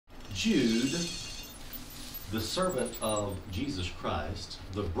Jude, the servant of Jesus Christ,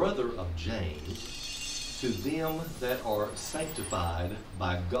 the brother of James, to them that are sanctified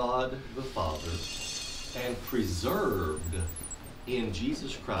by God the Father, and preserved in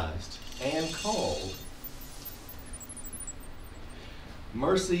Jesus Christ, and called,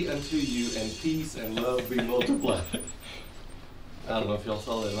 mercy unto you, and peace and love be multiplied. I don't know if y'all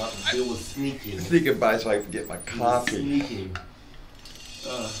saw that or not, but Bill was sneaking. Sneaking by so I could get my coffee. Sneaking.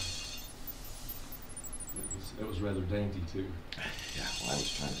 It was rather dainty too. Yeah, well, I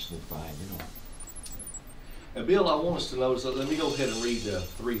was trying to sneak by, you know. And Bill, I want us to notice, let me go ahead and read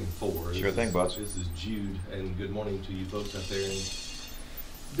 3 and 4. Sure thing, boss. This is Jude, and good morning to you folks out there in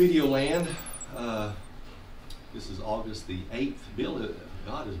video land. This is August the 8th. Bill,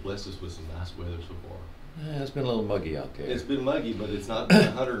 God has blessed us with some nice weather so far. Yeah, it's been a little muggy out there. It's been muggy, but it's not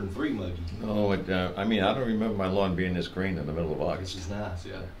 103 muggy. No, I mean, I don't remember my lawn being this green in the middle of August. Which is nice,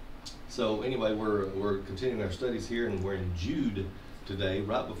 yeah. So anyway, we're continuing our studies here, and we're in Jude today.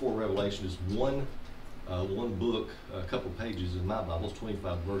 Right before Revelation is one book, a couple pages in my Bible. It's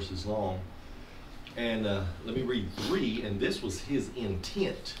 25 verses long. And let me read 3, and this was his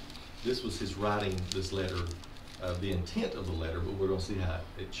intent. This was his writing this letter, the intent of the letter, but we're going to see how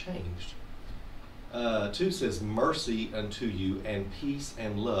it changed. 2 says, mercy unto you, and peace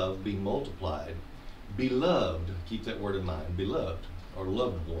and love be multiplied. Beloved, keep that word in mind, beloved, or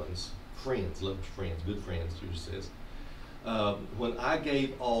loved ones, friends, loved friends, good friends, Jude says. When I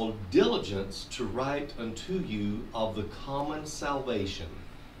gave all diligence to write unto you of the common salvation.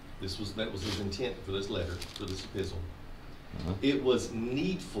 That was his intent for this letter, for this epistle. It was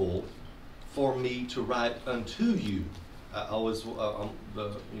needful for me to write unto you.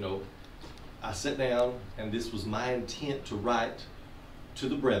 I sat down, and this was my intent to write to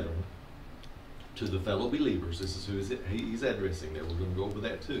the brethren, to the fellow believers. This is who he's addressing there. We're going to go over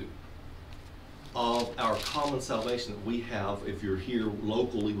that too. Of our common salvation that we have, if you're here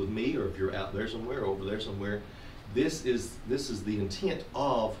locally with me, or if you're out there somewhere, over there somewhere, this is the intent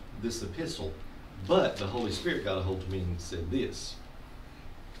of this epistle. But the Holy Spirit got a hold of me and said this: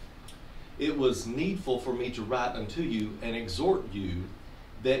 it was needful for me to write unto you and exhort you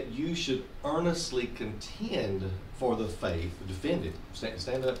that you should earnestly contend for the faith, defend it,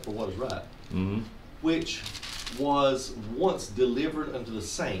 stand up for what is right, which was once delivered unto the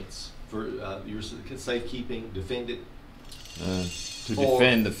saints for your safekeeping. Defend it.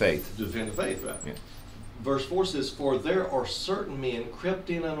 Defend the faith. Defend the faith, right? Yeah. Verse 4 says, for there are certain men crept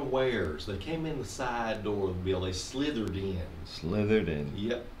in unawares. They came in the side door of the bill. They slithered in. Slithered in.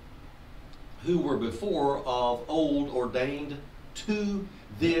 Yep. Who were before of old ordained to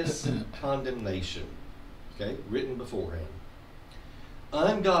this condemnation. Okay, written beforehand.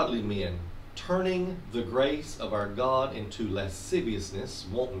 Ungodly men, turning the grace of our God into lasciviousness,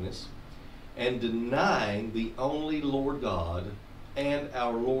 wantonness, and denying the only Lord God and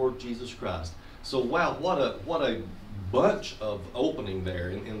our Lord Jesus Christ. So wow, what a bunch of opening there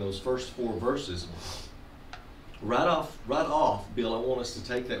in those first 4 verses. Right off, Bill, I want us to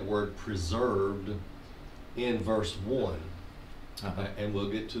take that word preserved in verse 1. And we'll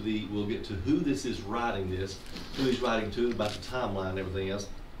get to who this is writing this, who he's writing to, about the timeline and everything else.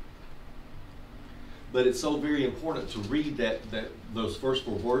 But it's so very important to read those first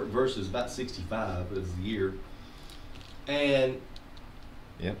 4 verses, about 65 is the year. And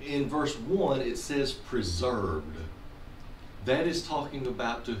in verse 1 it says preserved. That is talking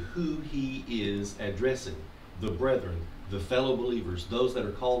about to who he is addressing, the brethren, the fellow believers, those that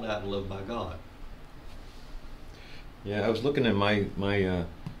are called out and loved by God. Yeah, I was looking at my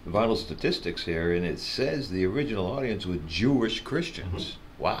vital statistics here, and it says the original audience was Jewish Christians.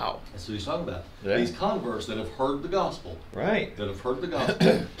 Wow. That's what he's talking about. Yeah. These converts that have heard the gospel. Right. That have heard the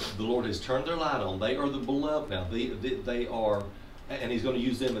gospel. The Lord has turned their light on. They are the beloved now. They are, and he's going to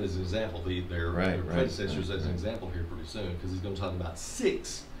use them as an example, their predecessors as an example here pretty soon, because he's going to talk about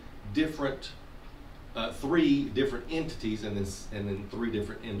 6 different, 3 different entities, and then 3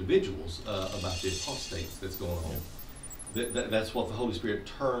 different individuals about the apostates that's going on. That's what the Holy Spirit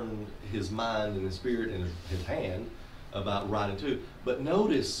turned his mind and his spirit and his hand about writing to. But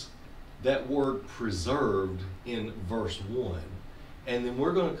notice that word preserved in verse 1. And then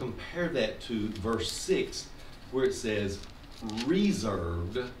we're going to compare that to verse 6, where it says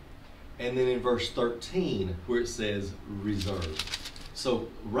reserved, and then in verse 13, where it says reserved. So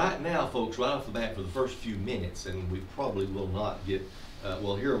right now, folks, right off the bat, for the first few minutes, and we probably will not get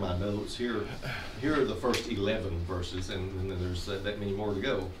well, here are my notes. Here are the first 11 verses, and then there's that many more to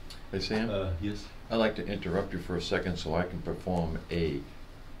go. Hey, Sam? Yes? I'd like to interrupt you for a second so I can perform a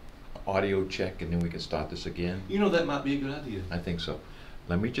audio check, and then we can start this again. You know, that might be a good idea. I think so.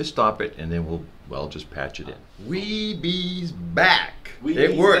 Let me just stop it, and then we'll just patch it in. We be's back. We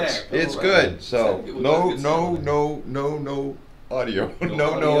it be's works. back. It's All good. right. So no audio.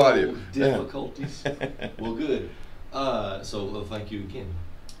 No audio difficulties. Well, good. So thank you again.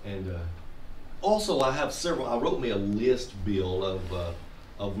 And also, I have several. I wrote me a list, Bill,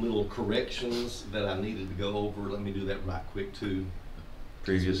 of little corrections that I needed to go over. Let me do that right quick too.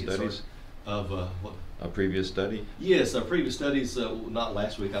 Previous studies. Of what? A previous study? Yes, our previous studies. Not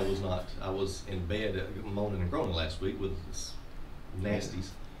last week. I was not. I was in bed moaning and groaning last week with this nasties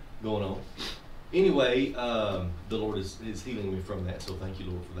going on. Anyway, the Lord is healing me from that. So thank you,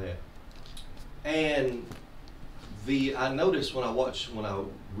 Lord, for that. And I noticed when I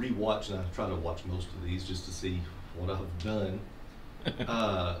rewatch, and I try to watch most of these just to see what I've done.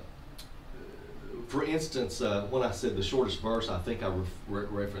 For instance, when I said the shortest verse, I think I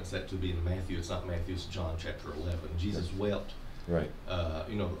referenced that to be in Matthew. It's not Matthew, it's John chapter 11. Jesus wept. Right.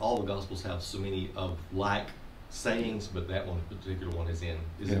 All the Gospels have so many of like sayings, but that one particular one is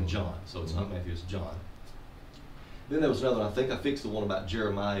in John. So it's not Matthew, it's John. Then there was another, I think I fixed the one about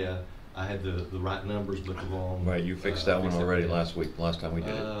Jeremiah. I had the right numbers, but the wrong. Right, you fixed that one already last time we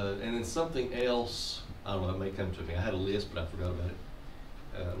did it. And then something else, I don't know, it may come to me. I had a list, but I forgot about it.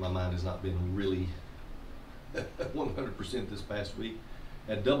 My mind has not been really 100% this past week.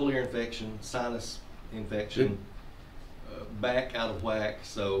 Had double ear infection, sinus infection, back out of whack.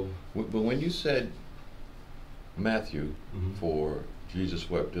 So, but when you said Matthew for Jesus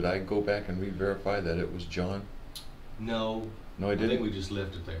wept, did I go back and re-verify that it was John? No, I didn't. I think we just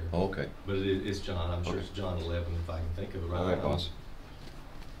left it there. Oh, okay. But it's John. I'm sure it's John 11 if I can think of it right now. All right, boss.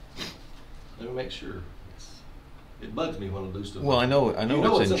 Let me make sure. It bugs me when I do stuff. Well, I know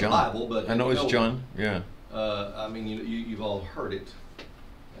it's in John. The Bible, but I know it's John. Yeah. I mean, you've all heard it.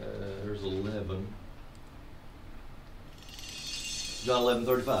 There's 11. John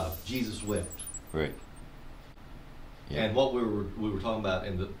 11:35. Jesus wept. Right. Yeah. And what we were talking about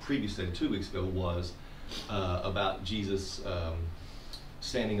in the previous day 2 weeks ago was about Jesus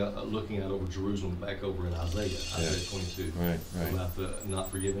standing looking out over Jerusalem, back over in Isaiah 22. Right. About the not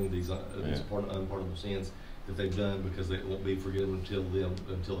forgiving these unpardonable sins that they've done, because they won't be forgiven until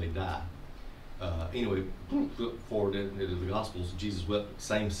they die. Anyway, forward into the Gospels, Jesus wept.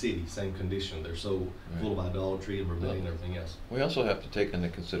 Same city, same condition. They're so full of idolatry and rebellion and everything else. We also have to take into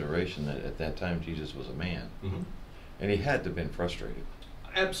consideration that at that time Jesus was a man, and he had to have been frustrated.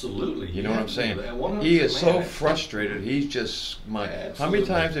 Absolutely. You know what I'm saying? He is so frustrated. He's just How many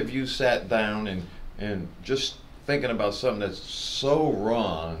times have you sat down and just thinking about something that's so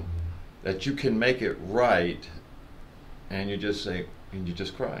wrong that you can make it right, and you just say, and you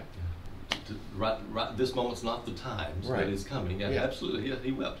just cry. Right. This moment's not the time, but it's coming. Yeah, absolutely. Yeah,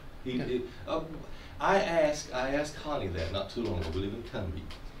 he wept. I asked Connie that not too long ago. We live in Cumbie,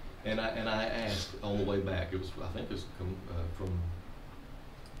 and I asked on the way back. I think it was from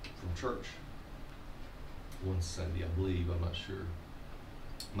church one Sunday, I believe. I'm not sure.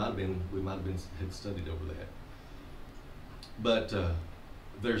 We might have been had studied over that, but.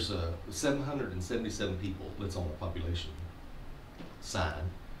 There's 777 people that's on the population sign,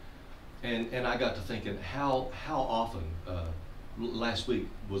 and I got to thinking how often. Last week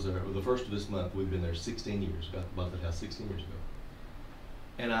was the first of this month. We've been there 16 years. Got the Buffett House 16 years ago,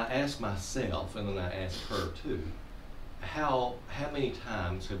 and I asked myself, and then I asked her too, how many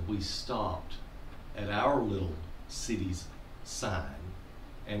times have we stopped at our little city's sign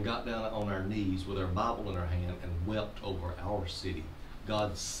and got down on our knees with our Bible in our hand and wept over our city?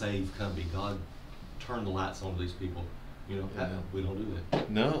 God save Cumbie. God turn the lights on to these people. We don't do that.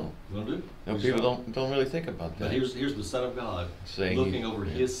 No. We don't do it. No, people don't really think about that. But here's the Son of God looking over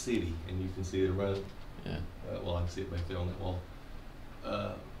His city, and you can see it around. Yeah. I can see it back there on that wall.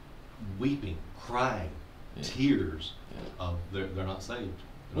 Weeping, crying, tears. They're not saved.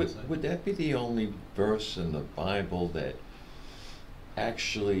 Would that be the only verse in the Bible that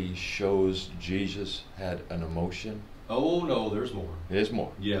actually shows Jesus had an emotion? Oh no, there's more. There's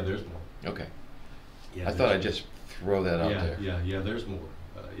more. Yeah, there's more. Okay. Yeah, I thought I'd just throw that out there. Yeah, there's more.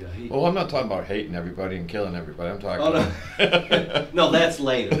 Well, I'm not talking about hating everybody and killing everybody. I'm talking about... No, that's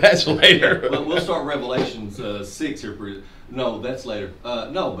later. That's later. We'll start Revelations 6 here. No, that's later.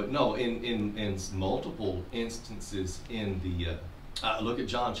 In multiple instances in the... look at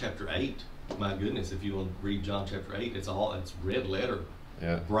John chapter 8. My goodness, if you want to read John chapter 8, it's red letter.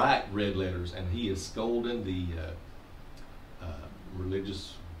 Yeah. Bright red letters. And he is scolding the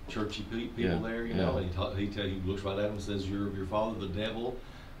religious churchy people there, and he looks right at him and says, "You're of your father, the devil."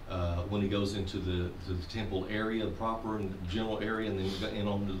 When he goes into the temple area, the proper and general area, and then in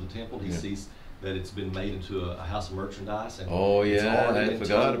onto the temple, he sees that it's been made into a house of merchandise. And oh yeah, I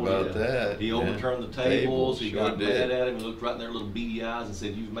forgot about that. He overturned the tables. He sure got mad at him. He looked right in their little beady eyes and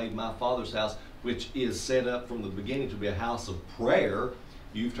said, "You've made my Father's house, which is set up from the beginning to be a house of prayer.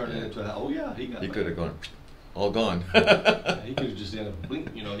 You've turned it into a house." Oh yeah, he got. He mad. could have gone, all gone. Yeah, he could have just ended up blink.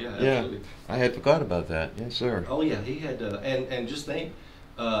 You know, yeah, absolutely. Yeah, I had forgot about that. Yes, sir. Oh yeah, he had, and just think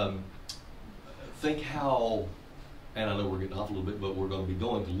how. And I know we're getting off a little bit, but we're going to be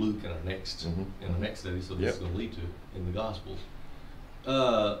going to Luke in our next study, so this is going to lead to in the Gospels.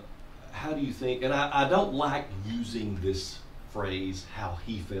 How do you think? And I don't like using this phrase, how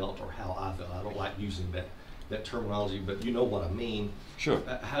he felt or how I felt. I don't like using that terminology, but you know what I mean. Sure.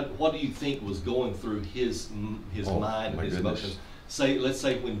 What do you think was going through his mind and his emotions? Let's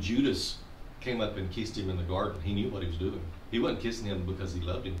say when Judas came up and kissed him in the garden, he knew what he was doing. He wasn't kissing him because he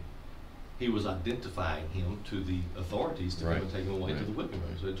loved him. He was identifying him to the authorities to come and take him away to the whipping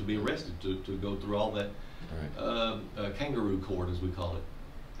room, so to be arrested, to go through all that kangaroo court, as we call it.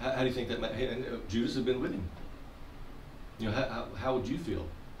 How do you think that? And Judas had been with him. You know, how would you feel?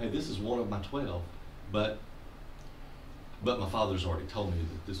 Hey, this is one of my 12, but my Father's already told me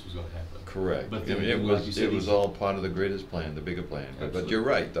that this was going to happen. Correct. But it was all part of the greatest plan, the bigger plan. But you're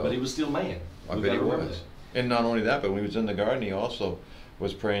right, though. But he was still man. I bet he was. And not only that, but when he was in the garden, he also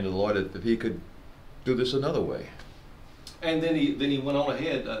was praying to the Lord that he could do this another way. And then he went on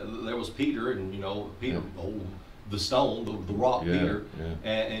ahead. There was Peter, and Peter, the stone, the rock Peter,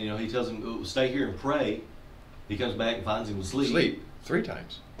 and he tells him, "Oh, stay here and pray." He comes back and finds him asleep. Sleep 3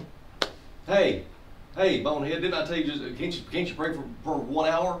 times. Hey, bonehead! Didn't I tell you can't you pray for 1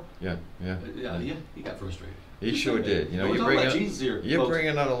 hour? Yeah. He got frustrated. He sure did. We're talking about Jesus here. You're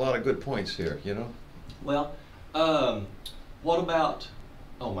bringing out a lot of good points here. Well, what about?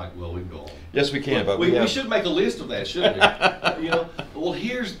 Oh, Mike, well, we can go on. Yes, we can, but we should make a list of that, shouldn't we? Well,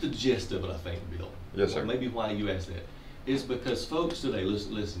 here's the gist of it, I think, Bill. Yes, sir. Maybe why you asked that is because folks today,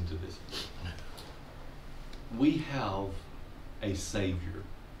 listen to this. We have a Savior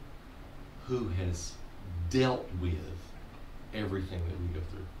who has dealt with everything that we go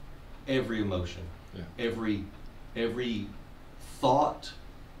through, every emotion, every thought,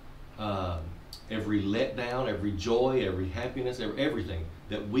 every letdown, every joy, every happiness, everything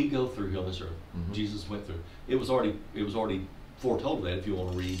that we go through here on this earth. Jesus went through. It was already foretold that. If you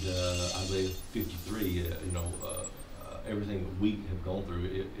want to read Isaiah 53, everything that we have gone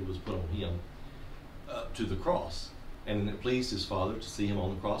through, it was put on him to the cross, and it pleased his Father to see him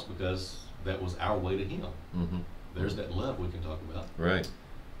on the cross because that was our way to him. There's that love we can talk about. Right.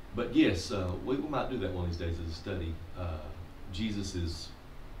 But yes, we might do that one of these days as a study. Jesus's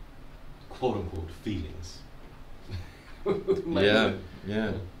quote unquote feelings. Yeah.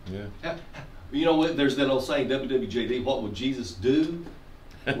 There's that old saying, WWJD, what would Jesus do?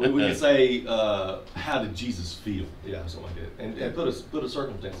 we could say, how did Jesus feel? Yeah, something like that. And put a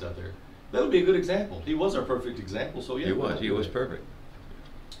circumstance out there. That would be a good example. He was our perfect example, so yeah. He was perfect.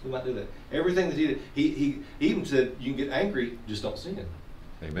 We might do that. Everything that he did, he even said, you can get angry, just don't sin.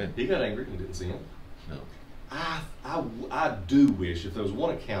 Amen. He got angry and didn't sin. No. I do wish, if there was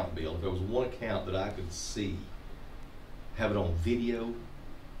one account, Bill, if there was one account that I could see, have it on video,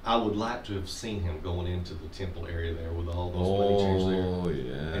 I would like to have seen him going into the temple area there with all those bloody chairs there. Oh,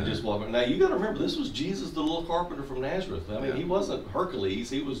 yeah. And just walking. Now, you got to remember, this was Jesus, the little carpenter from Nazareth. I mean, he wasn't Hercules.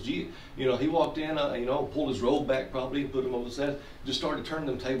 He was, he walked in, pulled his robe back probably and put him over the side, just started turning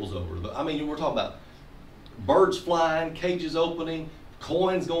them tables over. I mean, we're talking about birds flying, cages opening,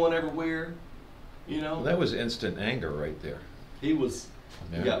 coins going everywhere. That was instant anger right there. He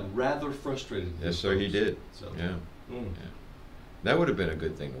got rather frustrated. Yes, sir, he did. So, yeah. That would have been a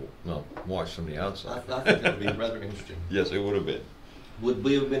good thing to watch from the outside. I think that would be rather interesting. Yes, it would have been. Would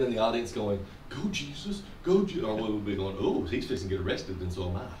we have been in the audience going, "Go Jesus, go Jesus," or would we be going, "Oh, he's fixing to get arrested, and so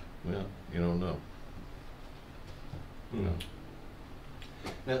am I"? Well, you don't know.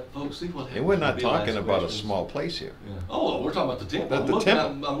 Now, folks, see what happens. And we're not talking about a small place here. Yeah. Oh, we're talking about the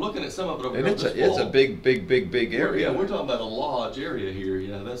temple. I'm looking at some of it over there. And it's a big area. Yeah, we're talking about a large area here.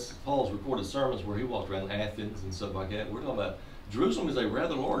 That's Paul's recorded sermons where he walked around Athens and stuff like that. We're talking about Jerusalem is a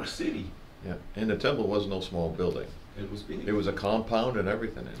rather large city. Yeah, and the temple was no small building. It was big. It was a compound and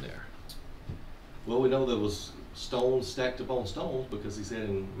everything in there. Well, we know there was stones stacked upon stones because he said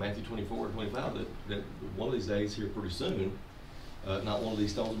in Matthew 24 and 25 that one of these days here pretty soon, not one of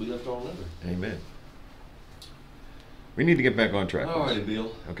these stones will be left on another. Amen. We need to get back on track. All righty,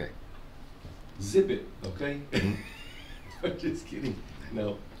 Bill. Okay. Zip it, okay? Just kidding.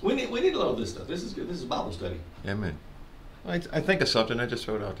 No, we need a lot of this stuff. This is good. This is Bible study. Amen. I think of something, I just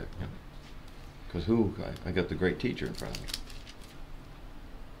throw it out there. Because I got the great teacher in front of me.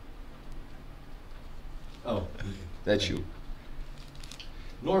 That's you.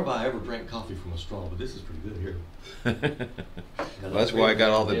 Nor have I ever drank coffee from a straw, but this is pretty good here. Well, that's why I got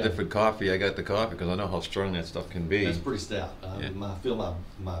all the different coffee. I got the coffee because I know how strong that stuff can be. That's pretty stout. I feel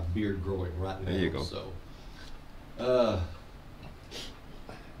my beard growing right now. There you go. So,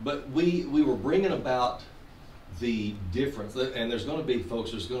 but we were bringing about the difference, and there's going to be,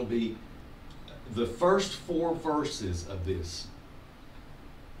 folks, there's going to be the first 4 verses of this.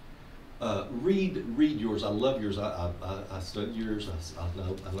 Read yours. I love yours. I studied yours. I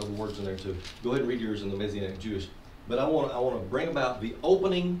know the words in there too. Go ahead and read yours in the Messianic Jewish. But I want to bring about the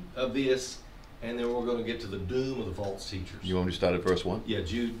opening of this, and then we're going to get to the doom of the false teachers. You want me to start at verse 1? Yeah,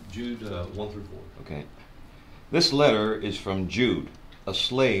 Jude 1 through 4. Okay. This letter is from Jude, a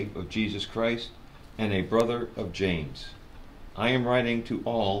slave of Jesus Christ and a brother of James. I am writing to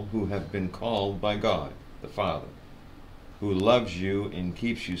all who have been called by God, the Father, who loves you and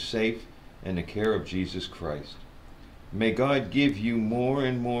keeps you safe in the care of Jesus Christ. May God give you more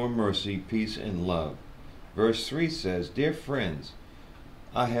and more mercy, peace, and love. Verse 3 says, Dear friends,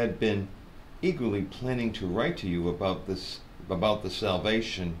 I had been eagerly planning to write to you about the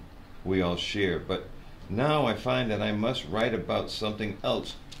salvation we all share, but now I find that I must write about something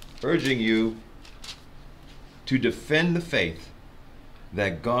else, urging you to defend the faith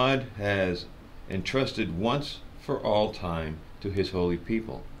that God has entrusted once for all time to his holy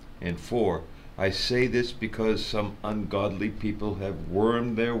people. And 4, I say this because some ungodly people have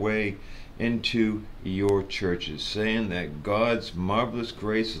wormed their way into your churches, saying that God's marvelous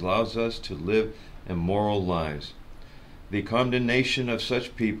grace allows us to live immoral lives. The condemnation of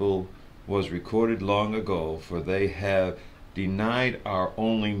such people was recorded long ago, for they have denied our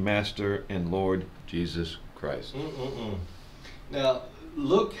only Master and Lord Jesus Christ. Now,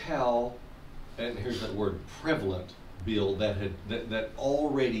 look how, and here's that word, prevalent, Bill, that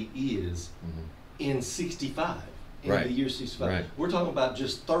already is in 65, in the year 65. Right. We're talking about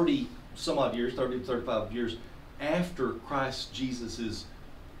just 30 some odd years, 30 to 35 years after Christ Jesus's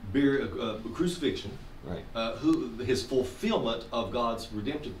crucifixion, right. His fulfillment of God's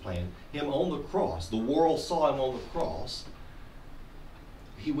redemptive plan, him on the cross. The world saw him on the cross.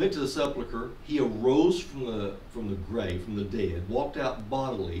 He went to the sepulcher. He arose from the grave, from the dead, walked out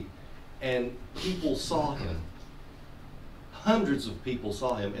bodily, and people saw him. Hundreds of people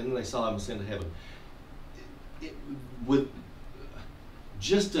saw him, and then they saw him ascend to heaven. With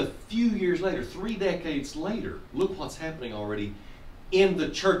just a few years later, 3 decades later, look what's happening already in the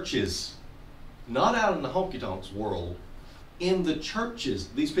churches. Not out in the honky-tonks world. In the churches,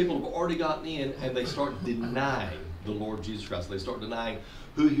 these people have already gotten in, and they start denying the Lord Jesus Christ. They start denying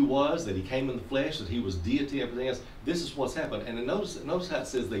who he was, that he came in the flesh, that he was deity, everything else. This is what's happened. And notice how it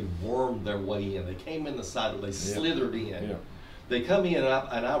says they wormed their way in. They came in the side, they slithered in. Yeah. They come in, and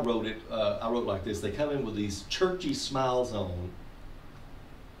I wrote it. I wrote like this. They come in with these churchy smiles on,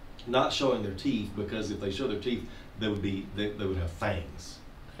 not showing their teeth, because if they show their teeth, they would have fangs.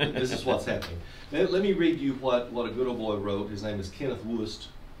 This is what's happening. Now, let me read you what a good old boy wrote. His name is Kenneth Wust,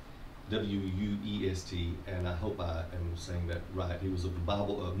 W-U-E-S-T, and I hope I am saying that right. He was of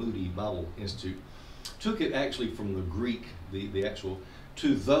the Moody Bible Institute. Took it actually from the Greek, the actual,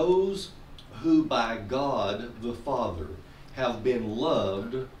 to those who by God the Father have been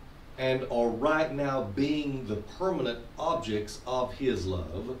loved and are right now being the permanent objects of his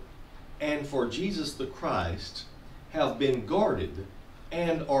love, and for Jesus the Christ have been guarded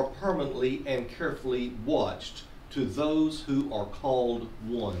and are permanently and carefully watched, to those who are called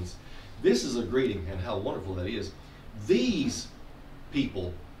ones. This is a greeting, and how wonderful that is. These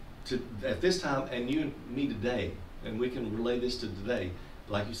people, at this time, and you and me today, and we can relay this to today,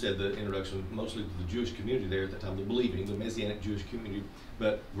 like you said, the introduction, mostly to the Jewish community there at that time, the believing, the Messianic Jewish community,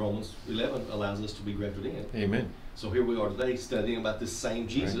 but Romans 11 allows us to be grafted in. Amen. So here we are today studying about this same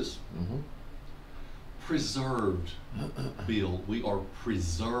Jesus. Right. Mm-hmm. Preserved, Bill. We are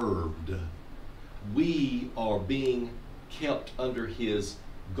preserved. We are being kept under his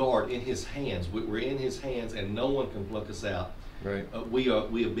guard, in his hands. We're in his hands, and no one can pluck us out. Right. We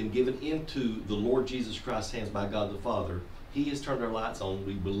have been given into the Lord Jesus Christ's hands by God the Father. He has turned our lights on.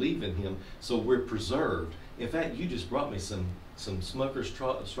 We believe in him, so we're preserved. In fact, you just brought me some Smucker's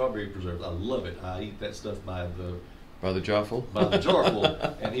strawberry preserves. I love it. I eat that stuff by the jarful. By the jarful.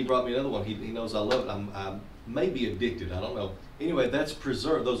 And he brought me another one. He knows I love it. I may be addicted. I don't know. Anyway, that's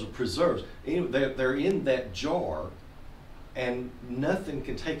preserved. Those are preserves. Anyway, they're in that jar, and nothing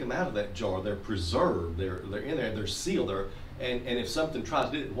can take them out of that jar. They're preserved. They're in there. They're sealed. And if something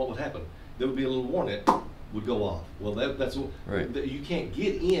tries to do it, what would happen? There would be a little warning. It would go off. Well, that's what, right. You can't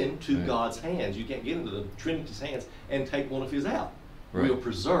get into God's hands. You can't get into the Trinity's hands and take one of his out. Right. We are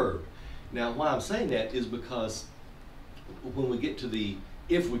preserved. Now, why I'm saying that is because when we get to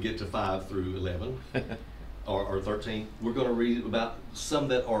if we get to 5 through 11 or 13, we're going to read about some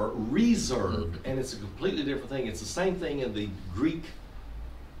that are reserved, and it's a completely different thing. It's the same thing in the Greek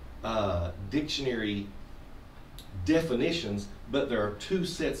dictionary definitions, but there are two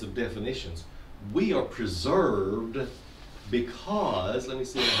sets of definitions. We are preserved because, let me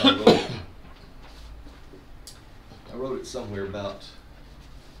see if I wrote it. I wrote it somewhere about.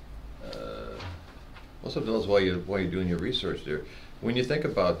 Also, tell us why you're doing your research there. When you think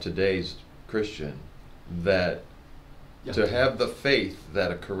about today's Christian, that to have the faith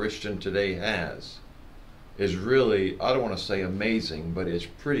that a Christian today has is really, I don't want to say amazing, but it's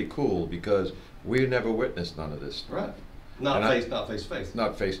pretty cool because we never witnessed none of this. Right. Not face to face.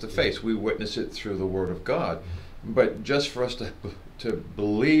 Not face to face. We witness it through the Word of God. But just for us to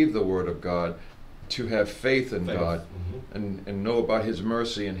believe the Word of God, to have faith in God, and know about His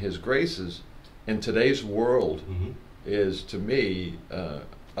mercy and His graces in today's world is, to me, a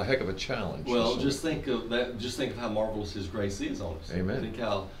heck of a challenge. Well, just think of that. Just think of how marvelous His grace is on us. Amen. Think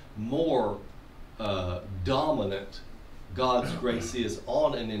how more dominant God's grace is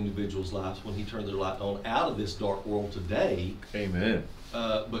on an individual's lives when He turns their light on out of this dark world today. Amen.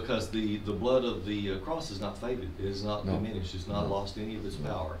 Because the blood of the cross is not faded. It is not diminished. It's not lost any of its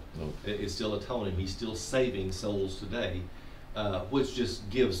power. It's still atoning. He's still saving souls today, which just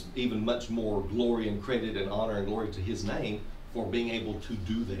gives even much more glory and credit and honor and glory to His name for being able to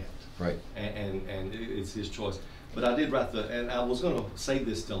do that. Right. And it's His choice. But I did write and I was going to save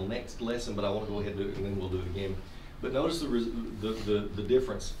this till next lesson, but I want to go ahead and do it, and then we'll do it again. But notice the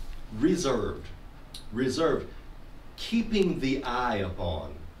difference. Reserved. Keeping the eye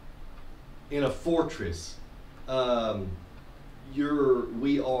upon. In a fortress.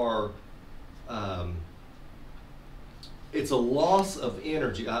 It's a loss of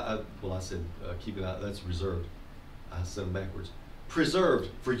energy. I said keeping eye, that's reserved. I said them backwards. Preserved.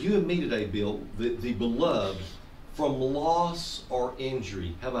 For you and me today, Bill, the beloved, from loss or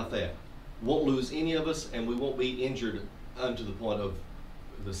injury. How about that? Won't lose any of us, and we won't be injured unto the point of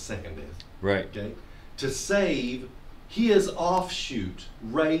the second death. Right. Okay? To save his offshoot,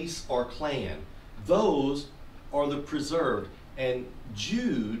 race, or clan. Those are the preserved. And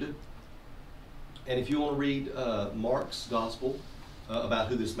Jude, and if you want to read Mark's gospel about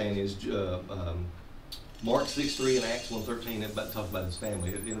who this man is, Mark 6:3 and Acts 1:13, it talks about his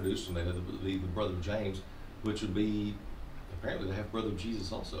family. It introduced him to the brother of James, which would be apparently the half-brother of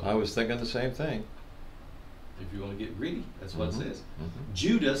Jesus also. I was thinking the same thing. If you want to get greedy, that's what it says.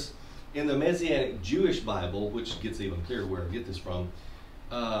 Judas, in the Messianic Jewish Bible, which gets even clearer where I get this from,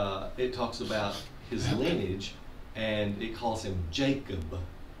 it talks about his lineage, and it calls him Jacob.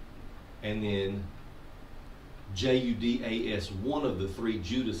 And then Judas, one of the three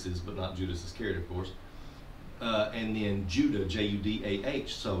Judases, but not Judas Iscariot, of course. And then Judah, Judah,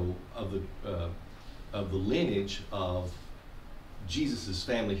 so of the lineage of Jesus'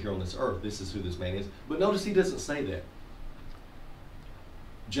 family here on this earth. This is who this man is. But notice he doesn't say that.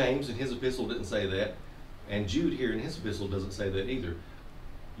 James in his epistle didn't say that, and Jude here in his epistle doesn't say that either.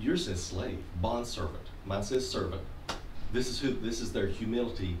 Yours says slave, bondservant. Mine says servant. This is their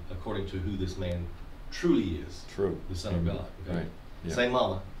humility according to who this man truly is. True. The Son of God. Okay? Right. Yeah. Same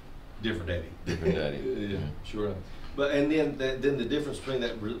mama, different daddy. Different daddy. Yeah, sure. But and then the difference between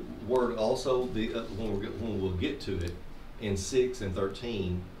that word also, when we'll get to it in 6 and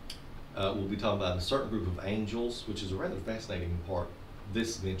 13, we'll be talking about a certain group of angels, which is a rather fascinating part.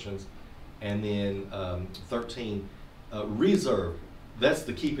 This mentions, and then 13, reserved. That's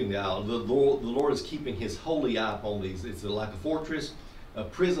the keeping the eye. The Lord is keeping His holy eye upon these. It's like a fortress, a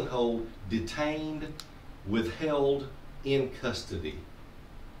prison hold, detained, withheld, in custody.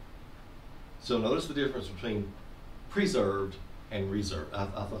 So notice the difference between preserved and reserved. I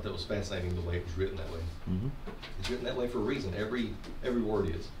thought that was fascinating the way it was written that way. It's written that way for a reason. Every word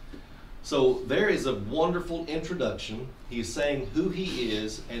is. So there is a wonderful introduction. He's saying who He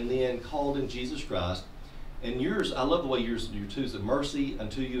is, and then called in Jesus Christ. And yours, I love the way your two said, mercy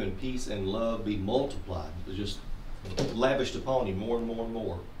unto you and peace and love be multiplied. It's just lavished upon you more and more and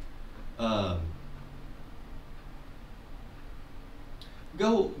more.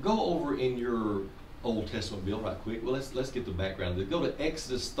 Go over in your Old Testament, Bill, right quick. Well, let's get the background. Go to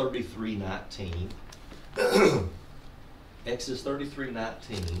Exodus 33:19. Exodus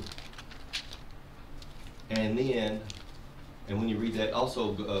 33:19. And then, when you read that,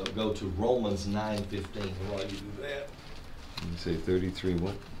 also go to Romans 9:15. And while you do that, you say 33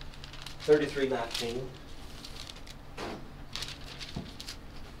 what? 33:19.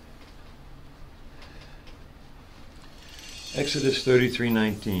 Exodus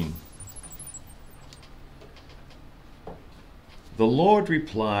 33:19. The Lord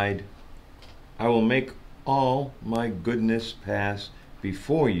replied, I will make all my goodness pass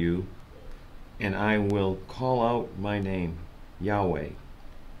before you, and I will call out my name, Yahweh,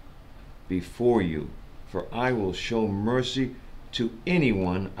 before you, for I will show mercy to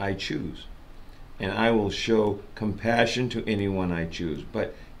anyone I choose, and I will show compassion to anyone I choose.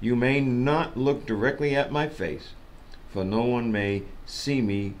 But you may not look directly at my face, for no one may see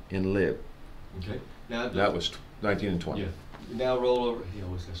me and live. Okay. Now that was 19 and 20. Yeah. Now roll over. He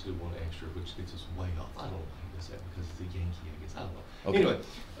always has to do one extra, which gets us way off. I don't know why he does that, because it's a Yankee, I guess. I don't know. Okay.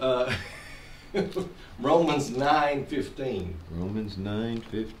 Anyway, Romans 9:15. Romans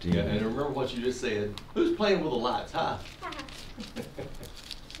 9:15. Yeah, and remember what you just said. Who's playing with the lights? Hi. When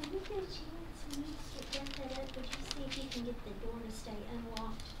you get a chance and you get that up, would you see if you can get the door to stay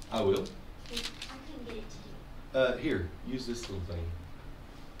unlocked? I will. I couldn't get it to do. Here, use this little thing.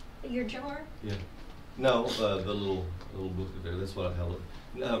 Your jar? Yeah. No, the little booklet there. That's what I held it.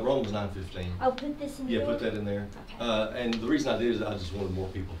 Romans 9:15. Oh, put this in the door? Yeah, put that in there. Okay. And the reason I did is I just wanted more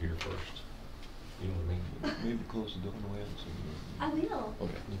people here first. You know what I mean? Maybe close the door on the way out. I will.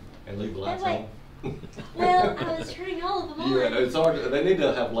 Okay. And leave the lights That way. on. Well, I was turning all of them on. Yeah, it's hard. They need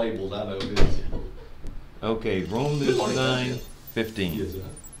to have labels. I know it is. Okay, Romans 9:15. Yes, sir.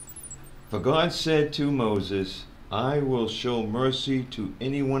 For God said to Moses, I will show mercy to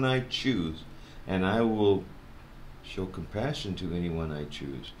anyone I choose, and I will show compassion to anyone I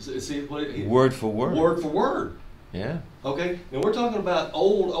choose. See, Word for word. Word for word. Yeah. Okay. Now we're talking about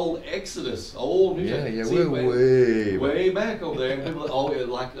old Exodus, old New Testament. Yeah, See, we're way back over there. And people,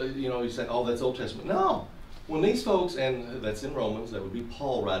 you say, oh, that's Old Testament. No. When these folks, and that's in Romans, that would be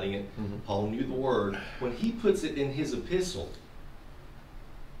Paul writing it. Mm-hmm. Paul knew the word. When he puts it in his epistle,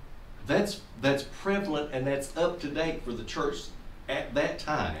 that's prevalent and that's up to date for the church at that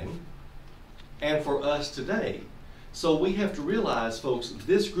time and for us today. So we have to realize, folks,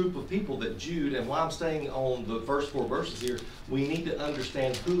 this group of people that Jude, and why I'm staying on the first 4 verses here, we need to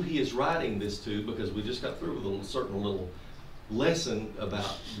understand who he is writing this to, because we just got through with a certain little lesson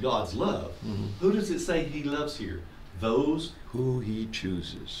about God's love. Mm-hmm. Who does it say he loves here? Those who he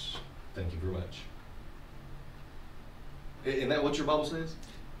chooses. Thank you very much. Isn't that what your Bible says?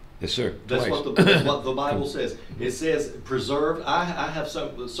 Yes, sir. That's what the Bible says. It says preserved. I have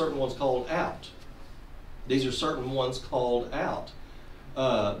certain ones called out. These are certain ones called out.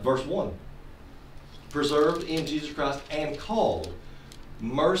 Verse 1. Preserved in Jesus Christ and called.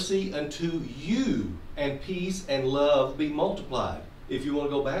 Mercy unto you and peace and love be multiplied. If you want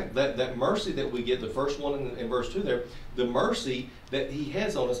to go back, that mercy that we get, the first one in verse 2 there, the mercy that he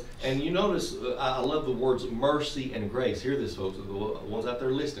has on us. And you notice, I love the words mercy and grace. Hear this, folks, the ones out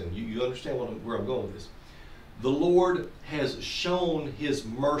there listening. You understand where I'm going with this. The Lord has shown his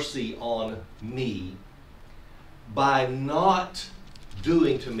mercy on me by not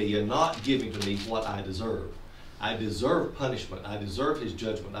doing to me and not giving to me what I deserve. I deserve punishment. I deserve his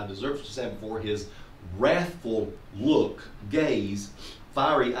judgment. I deserve to stand before his wrathful look, gaze,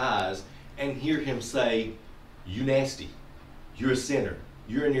 fiery eyes, and hear him say, you nasty. You're a sinner.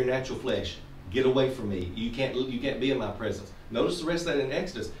 You're in your natural flesh. Get away from me. You can't be in my presence. Notice the rest of that in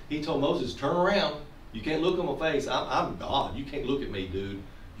Exodus. He told Moses, turn around. You can't look on my face. I'm God. You can't look at me, dude.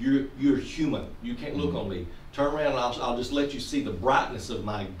 You're human. You can't look on me. Turn around and I'll just let you see the brightness of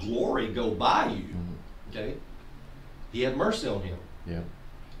my glory go by you. Okay? He had mercy on him. Yeah.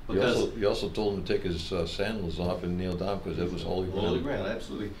 Because he also told him to take his sandals off and kneel down because it was holy ground. Holy ground,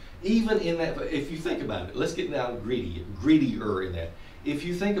 absolutely. Even in that, if you think about it, let's get down greedier in that. If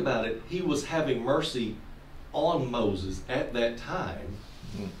you think about it, he was having mercy on Moses at that time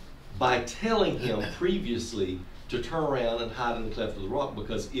by telling him previously to turn around and hide in the cleft of the rock,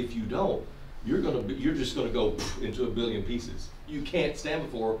 because if you don't, you're just going to go into a billion pieces. You can't stand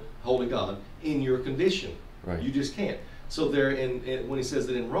before holy God in your condition. Right. You just can't. So there, when he says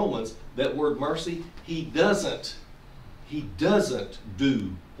that in Romans, that word mercy, he doesn't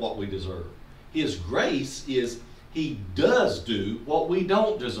do what we deserve. His grace is he does do what we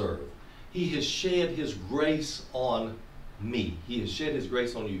don't deserve. He has shed his grace on me. He has shed his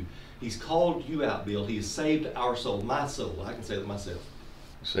grace on you. He's called you out, Bill. He has saved our soul, my soul. I can say that myself.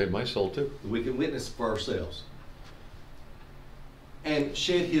 Saved my soul too. We can witness for ourselves. And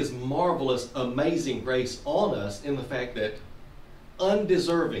shed his marvelous, amazing grace on us in the fact that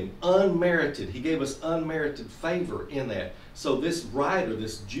undeserving, unmerited, he gave us unmerited favor in that. So this writer,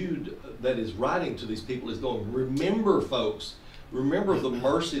 this Jude that is writing to these people is going, remember, folks, remember the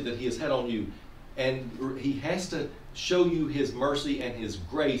mercy that he has had on you. And he has to show you his mercy and his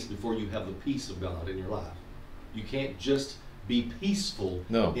grace before you have the peace of God in your life. You can't just be peaceful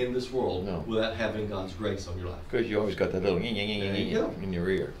in this world without having God's grace on your life. Because you always got that little in your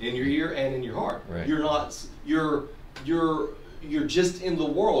ear. In your ear and in your heart. Right. You're not. You're just in the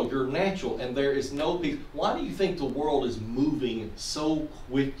world. You're natural, and there is no peace. Why do you think the world is moving so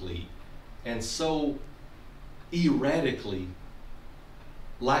quickly and so erratically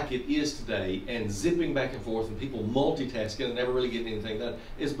like it is today, and zipping back and forth, and people multitasking and never really getting anything done?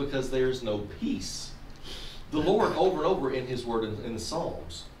 Is because there's no peace. The Lord over and over in His Word in the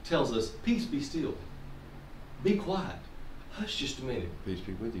Psalms tells us, peace be still. Be quiet. Hush just a minute. Peace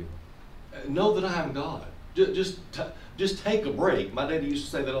be with you. Know that I am God. Just take a break. My daddy used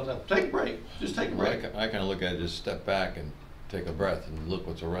to say that all the time. Take a break. Just take a break. I kind of look at it, just step back and take a breath and look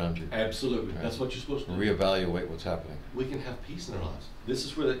what's around you. Absolutely. Right? That's what you're supposed to do. Reevaluate what's happening. We can have peace in our lives. This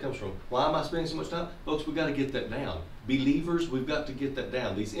is where that comes from. Why am I spending so much time? Folks, we've got to get that down. Believers, we've got to get that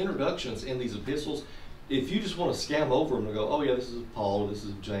down. These introductions in these epistles, if you just want to scan over them and go, oh yeah, this is Paul, this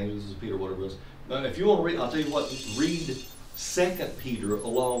is James, this is Peter, whatever else. If you want to read, I'll tell you what, read 2 Peter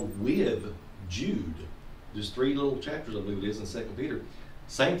along with Jude. Just 3 little chapters, I believe it is, in 2 Peter.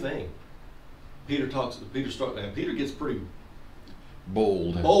 Same thing. Peter gets pretty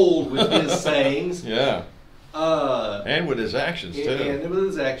bold with his sayings. Yeah. And with his actions too. And with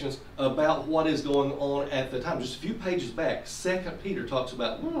his actions about what is going on at the time. Just a few pages back, 2 Peter talks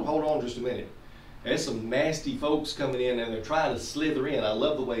about, hold on just a minute. There's some nasty folks coming in and they're trying to slither in. I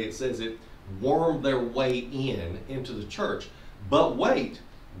love the way it says it, worm their way into the church. But wait,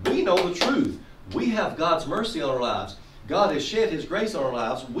 we know the truth. We have God's mercy on our lives. God has shed His grace on our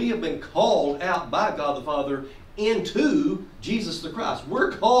lives. We have been called out by God the Father into Jesus the Christ.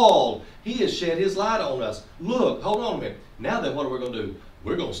 We're called. He has shed His light on us. Look, hold on a minute. Now then, what are we going to do?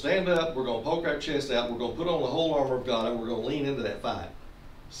 We're going to stand up. We're going to poke our chest out. We're going to put on the whole armor of God, and we're going to lean into that fight.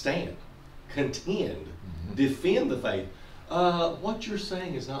 Stand. Contend. Defend the faith. What you're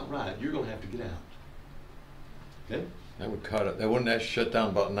saying is not right. You're going to have to get out. Okay? That would cut it. Wouldn't that shut down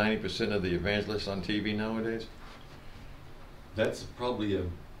about 90% of the evangelists on TV nowadays? That's probably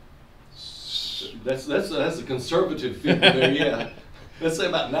that's a conservative figure there, yeah. Let's say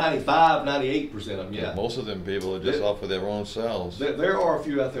about 95, 98% of them, yeah. Most of them people are just off of their own selves. There are a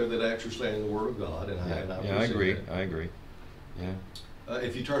few out there that actually stand in the Word of God, and I agree. I agree. Yeah.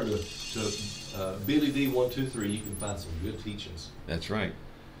 If you turn to Billy D 123, you can find some good teachings. That's right.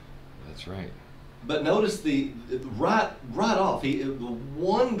 That's right. But notice the right off, the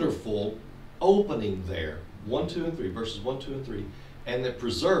wonderful opening there, 1, 2, and 3, verses 1, 2, and 3, and that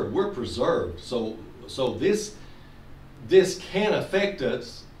preserved. We're preserved. So this can affect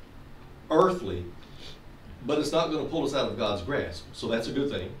us earthly, but it's not going to pull us out of God's grasp. So that's a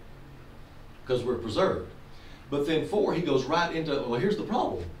good thing, because we're preserved. But then 4, he goes right into, well, here's the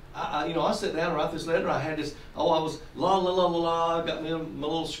problem. I sat down and write this letter. I had this, I was la la la la la. I got me my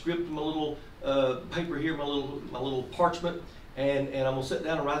little script, my little paper here, my little parchment, and I'm gonna sit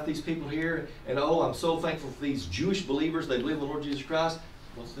down and write these people here. And I'm so thankful for these Jewish believers. They believe in the Lord Jesus Christ.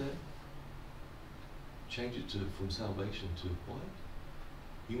 What's that? Change it from salvation to what?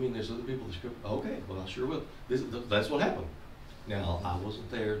 You mean there's other people in the script? Okay, well I sure will. That's what happened. Now I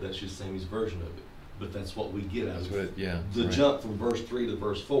wasn't there. That's just Sammy's version of it. But that's what we get out of it. The jump from verse 3 to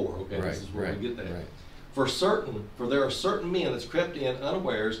verse 4. Okay, this is where we get that. Right. For there are certain men that's crept in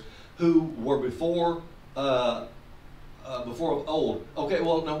unawares, who were before of old. Okay,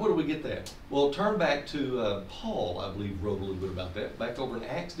 well now where do we get that? Well, turn back to Paul, I believe, wrote a little bit about that. Back over in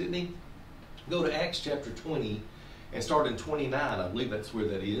Acts, didn't he? Go to Acts chapter 20 and start in 29. I believe that's where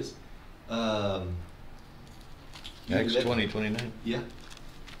that is. Acts 20, 29? Yeah.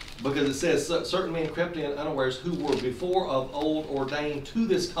 Because it says, certain men crept in unawares who were before of old ordained to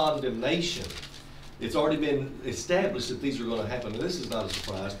this condemnation. It's already been established that these are going to happen. And this is not a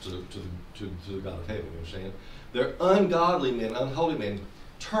surprise to the God of heaven, you understand? They're ungodly men, unholy men,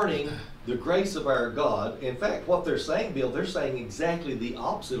 turning the grace of our God. In fact, what they're saying, Bill, they're saying exactly the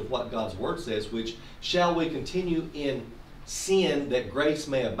opposite of what God's Word says, which, shall we continue in sin that grace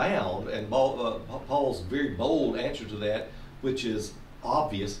may abound? And Paul's very bold answer to that, which is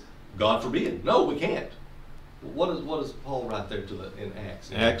obvious. God forbid. No, we can't. What does Paul write there in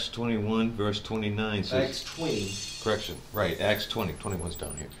Acts? Acts 21, verse 29 says... Acts 20. Correction. Right, Acts 20. 21's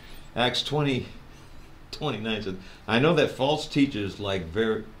down here. Acts 20, 29 says, I know that false teachers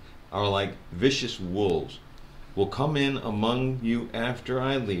are like vicious wolves, will come in among you after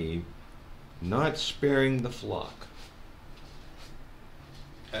I leave, not sparing the flock.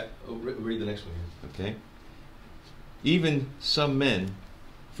 Read the next one here. Okay. Even some men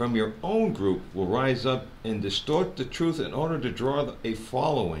from your own group will rise up and distort the truth in order to draw a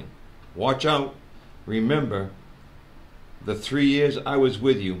following. Watch out. Remember, the 3 years I was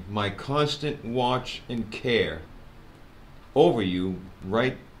with you, my constant watch and care over you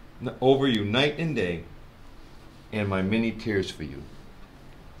night and day, and my many tears for you.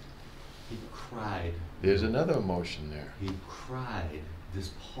 He cried. There's another emotion there. He cried.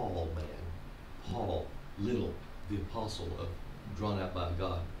 This Paul man, Paul, little, the apostle drawn out by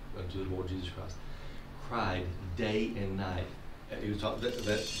God unto the Lord Jesus Christ, cried day and night. He was talking, that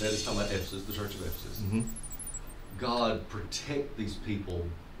is talking about Ephesus, the church of Ephesus. Mm-hmm. God, protect these people,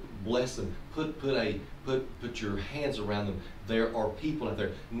 bless them, put your hands around them. There are people out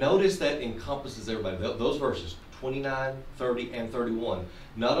there. Notice that encompasses everybody. Those verses 29, 30, and 31.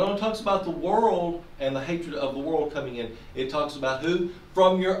 Not only talks about the world and the hatred of the world coming in, it talks about who?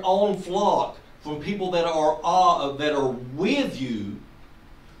 From your own flock, from people that are with you.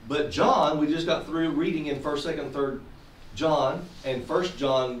 But John, we just got through reading in 1st, 2nd, 3rd John, and 1st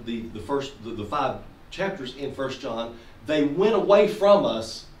John, the 5 chapters in 1st John, they went away from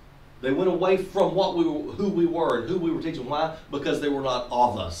us. They went away from who we were and who we were teaching. Why? Because they were not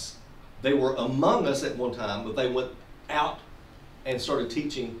of us. They were among us at one time, but they went out and started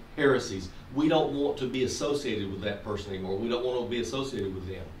teaching heresies. We don't want to be associated with that person anymore. We don't want to be associated with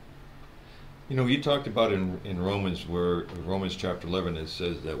them. You know, you talked about in Romans, where Romans chapter 11, it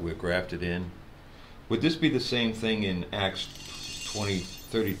says that we're grafted in. Would this be the same thing in Acts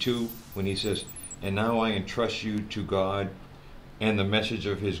 20:32 when he says, and now I entrust you to God and the message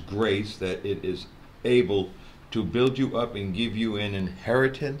of his grace, that it is able to build you up and give you an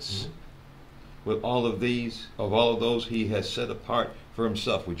inheritance with all of those he has set apart for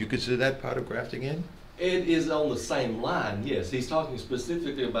himself. Would you consider that part of grafting in? It is on the same line, yes. He's talking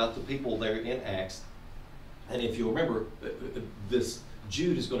specifically about the people there in Acts. And if you remember, this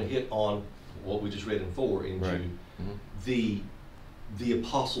Jude is going to hit on what we just read in 4 in right. Jude, Mm-hmm. the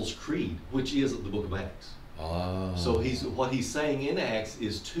Apostles' Creed, which is the book of Acts. Oh. So what he's saying in Acts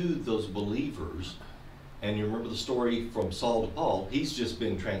is to those believers. And you remember the story from Saul to Paul. He's just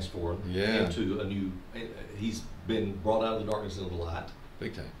been transformed into a new, he's been brought out of the darkness into the light.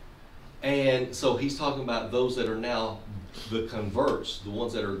 Big time. And so he's talking about those that are now the converts, the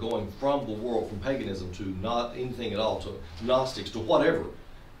ones that are going from the world, from paganism to not anything at all, to Gnostics, to whatever,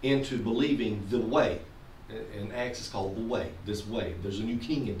 into believing the way. And Acts is called the way, this way. There's a new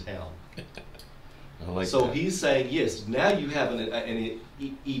king in town. I like so that. he's saying, yes, now you have an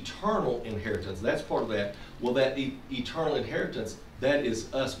eternal inheritance. That's part of that. Well, that eternal inheritance, that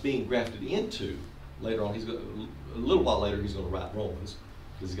is us being grafted into. Later on, a little while later, he's going to write Romans.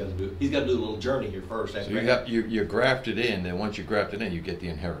 Because he's got to do a little journey here first. So you're grafted in, and once you're grafted in, you get the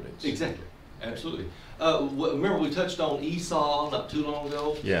inheritance. Exactly. Absolutely. Remember we touched on Esau not too long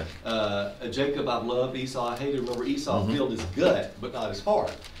ago? Yeah. Jacob, I loved Esau. I hated. Remember, Esau filled his gut, but not his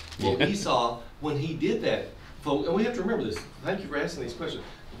heart. Well, Esau, when he did that, folks, and we have to remember this. Thank you for asking these questions.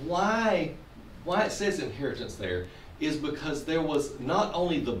 Why it says inheritance there is because there was not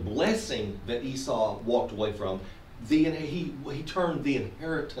only the blessing that Esau walked away from, he turned the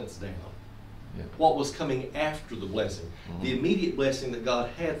inheritance down. Yeah. What was coming after the blessing. The immediate blessing that God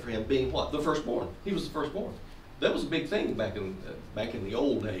had for him being what? The firstborn. He was the firstborn. That was a big thing back in the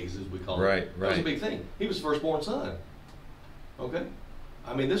old days, as we call it. Right. That was a big thing. He was the firstborn son. Okay?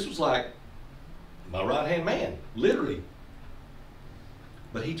 I mean, this was like my right-hand man, literally.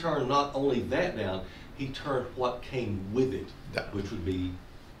 But he turned not only that down, he turned what came with it, which would be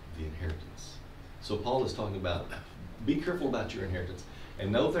the inheritance. So Paul is talking about, be careful about your inheritance.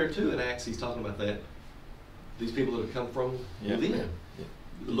 And note there too in Acts, he's talking about that. These people that have come from within. Yeah.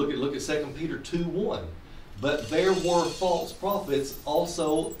 Look at 2 Peter 2:1. But there were false prophets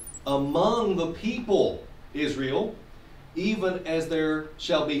also among the people, Israel, even as there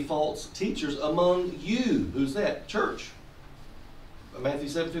shall be false teachers among you. Who's that? Church. Matthew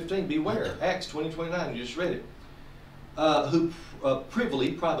 7:15. Beware. Acts 20:29. You just read it. Who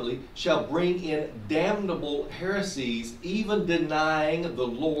privately shall bring in damnable heresies, even denying the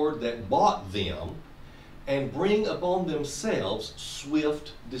Lord that bought them, and bring upon themselves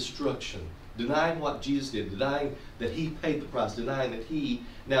swift destruction. Denying what Jesus did, denying that he paid the price, denying that he.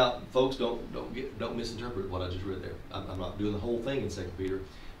 Now, folks, don't misinterpret what I just read there. I'm not doing the whole thing in 2 Peter.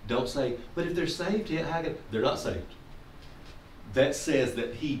 Don't say, but if they're saved, they're not saved. That says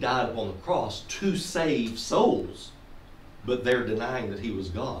that he died upon the cross to save souls. But they're denying that he was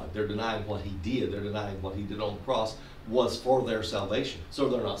God. They're denying what he did. They're denying what he did on the cross was for their salvation. So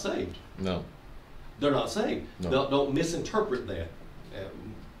they're not saved. No. They're not saved. No. Don't misinterpret that.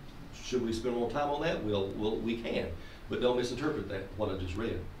 Should we spend more time on that? We can. But don't misinterpret that, what I just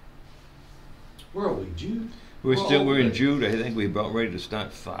read. Where are we, Jude? We're in Jude. I think we're about ready to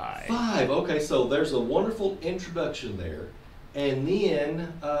start 5. 5. Okay, so there's a wonderful introduction there, and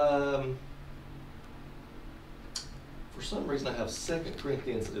then for some reason I have 2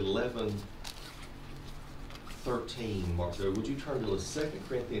 Corinthians 11:13 marked there. Would you turn to 2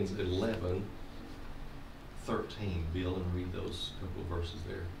 Corinthians 11:13, Bill, and read those couple of verses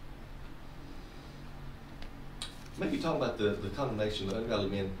there? Maybe talking about the condemnation of ungodly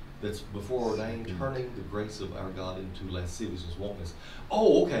men that's before ordained, turning the grace of our God into lasciviousness, wantonness.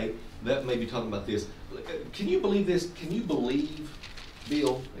 Oh, okay. That may be talking about this. Can you believe this? Can you believe,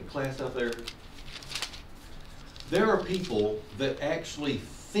 Bill, and class out there? There are people that actually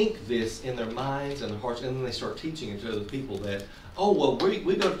think this in their minds and their hearts, and then they start teaching it to other people that, oh, well,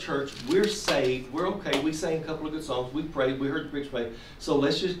 we go to church, we're saved, we're okay, we sang a couple of good songs, we prayed, we heard the preacher pray, so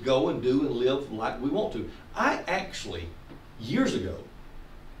let's just go and do and live like we want to. I actually, years ago,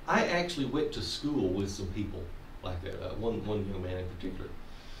 I actually went to school with some people like that, one young man in particular.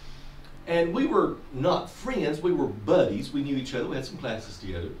 And we were not friends, we were buddies, we knew each other, we had some classes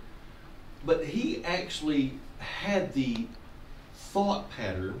together. But he actually had the thought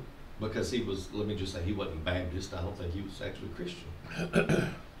pattern, because he was, let me just say, he wasn't Baptist, I don't think he was actually Christian,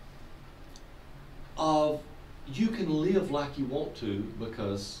 of you can live like you want to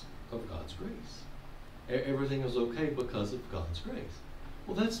because of God's grace. Everything is okay because of God's grace.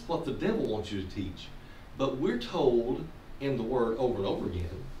 Well, that's what the devil wants you to teach. But we're told in the Word over and over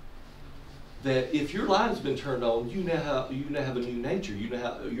again that if your life has been turned on, you now have a new nature.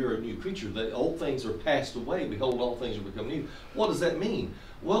 You're a new creature. The old things are passed away. Behold, all things are become new. What does that mean?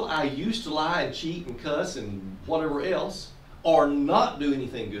 Well, I used to lie and cheat and cuss and whatever else, or not do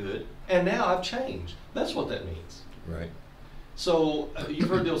anything good, and now I've changed. That's what that means. Right. So you've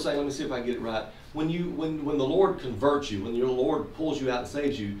heard Bill say, let me see if I get it right. When the Lord converts you, when your Lord pulls you out and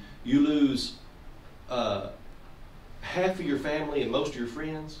saves you, you lose half of your family and most of your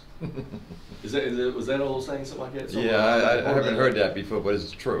friends. Was that an old saying, something like that? Yeah, I haven't heard that before, but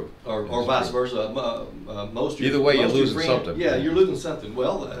it's true. Or vice versa. Most of your, either way, you're losing something. Yeah, you're losing something.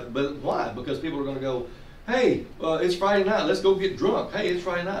 Well, but why? Because people are going to go, hey, it's Friday night, let's go get drunk. Hey, it's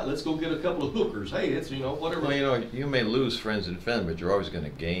Friday night, let's go get a couple of hookers. Hey, it's, whatever. Well, you may lose friends and family, but you're always going to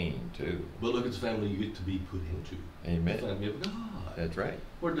gain, too. But look at the family you get to be put into. Amen. The family of God. That's right.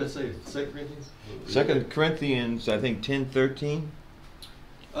 What did I say? 2 Corinthians? 2 Corinthians, I think, 10:13.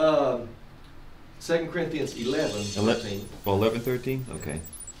 2 Corinthians 11:13. 11:13? Okay.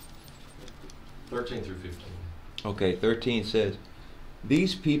 13 through 15. Okay, 13 says,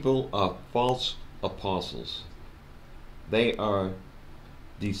 these people are false apostles. They are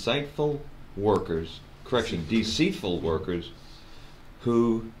deceitful workers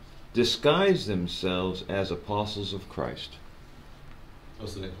who disguise themselves as apostles of Christ.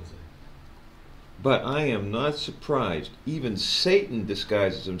 What's the next one say? But I am not surprised. Even Satan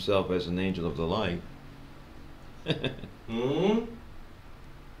disguises himself as an angel of the light. Mm-hmm.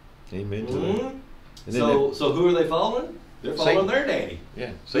 Amen to that. And So who are they following? They're following Satan. their daddy.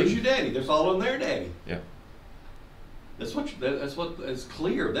 Yeah. Who's your daddy? They're following their daddy. Yeah. That's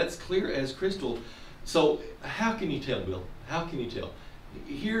clear. That's clear as crystal. So how can you tell, Bill? How can you tell?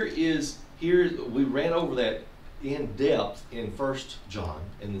 Here we ran over that in depth in 1 John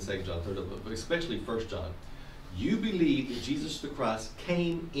and then 2 John, 3rd, but especially 1 John. You believe that Jesus the Christ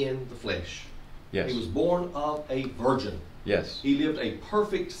came in the flesh. Yes. He was born of a virgin. Yes. He lived a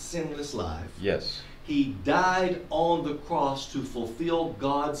perfect, sinless life. Yes. He died on the cross to fulfill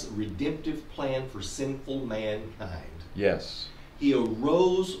God's redemptive plan for sinful mankind. Yes. He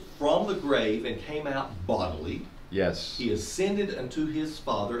arose from the grave and came out bodily. Yes. He ascended unto his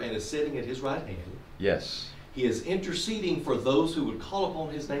Father and is sitting at his right hand. Yes. He is interceding for those who would call upon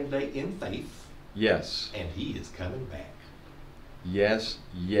his name today in faith. Yes. And he is coming back. Yes,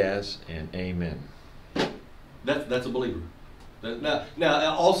 yes, and amen. That's a believer. Now,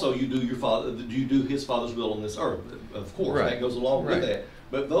 also you do his Father's will on this earth. Of course, right. That goes along with Right. that.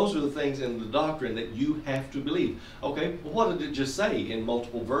 But those are the things in the doctrine that you have to believe. Okay, well, what did it just say in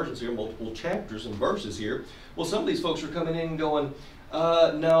multiple versions here, multiple chapters and verses here? Well, some of these folks are coming in and going,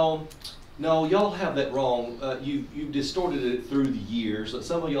 no, y'all have that wrong. You've distorted it through the years.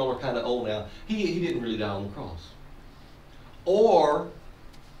 Some of y'all are kind of old now. He didn't really die on the cross. Or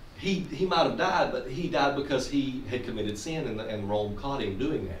he might have died, but he died because he had committed sin and Rome caught him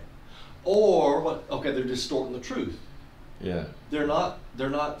doing that. Or what? Okay, they're distorting the truth. Yeah. They're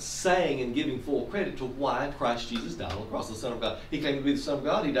not saying and giving full credit to why Christ Jesus died on the cross, the Son of God. He came to be the Son of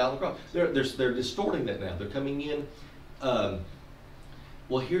God. He died on the cross. They're distorting that now. They're coming in.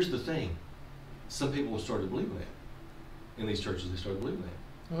 Well, here's the thing. Some people have started believing that. In these churches, they started believing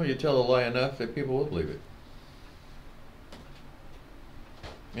that. Well, you tell a lie enough that people will believe it.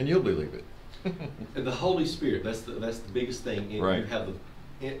 And you'll believe it. And the Holy Spirit, that's the biggest thing. Right.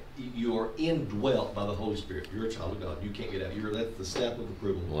 You are indwelt by the Holy Spirit. You're a child of God. You can't get out. That's the stamp of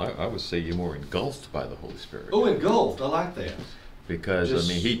approval. Well, I would say you're more engulfed by the Holy Spirit. Oh, engulfed. I like that. Because,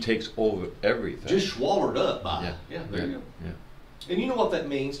 He takes over everything. Just swallowed up by it. Yeah, there you go. Yeah. And you know what that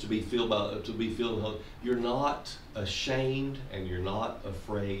means to be filled with the Holy? You're not ashamed and you're not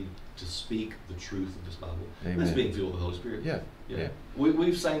afraid to speak the truth of this Bible. Amen. That's being filled with the Holy Spirit. Yeah.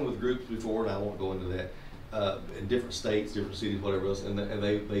 We've sang with groups before, and I won't go into that, in different states, different cities, whatever else, and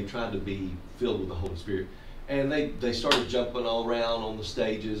they tried to be filled with the Holy Spirit. And they started jumping all around on the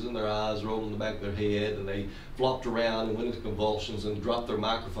stages, and their eyes rolled in the back of their head, and they flopped around and went into convulsions and dropped their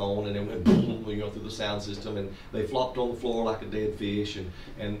microphone, and then went boom, through the sound system, and they flopped on the floor like a dead fish,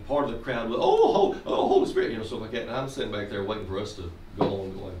 and part of the crowd was, oh, Holy Spirit, stuff like that. And I'm sitting back there waiting for us to go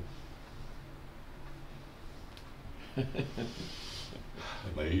on going,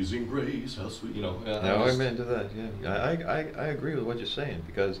 Amazing grace, how sweet, No, amen to that. Yeah, I agree with what you're saying,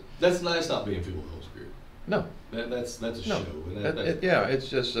 because that's not being filled with the Holy Spirit. No, that's a show. It's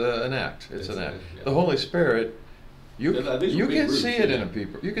just an act. It's an act. Yeah. The Holy Spirit, you can see it in a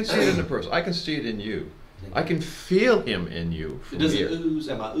people. You can see it in a person. I can see it in you. I can feel Him in you. Does it ooze?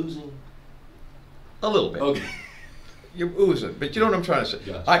 Am I oozing? A little bit. Okay. You're oozing, but you know what I'm trying to say.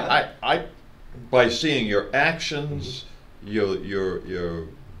 Gotcha. I by seeing your actions, your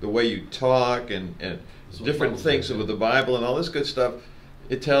the way you talk, and different things with the Bible and all this good stuff,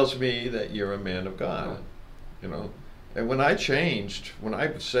 it tells me that you're a man of God. And when I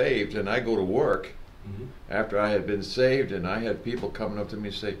was saved, and I go to work after I had been saved, and I had people coming up to me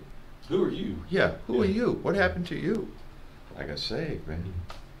and say, "Who are you?" Yeah, who are you? What happened to you? I got saved, man.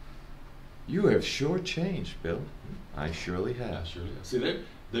 You have sure changed, Bill. I surely have. See,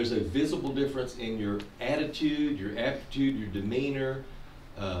 there's a visible difference in your attitude, your aptitude, your demeanor,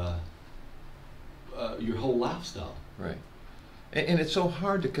 your whole lifestyle. Right. And it's so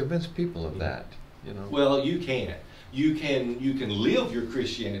hard to convince people of that, Well, you can't. You can live your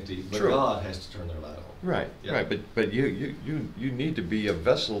Christianity, but True. God has to turn their light on. Right, right. But you need to be a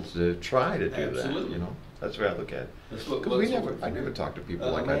vessel to try to do Absolutely. that. That's the way I look at it. That's what. I never talk to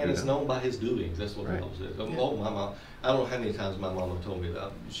people like a I do man is now. known by his doings. That's what the Bible says. Oh, my mom! I don't know how many times my mama told me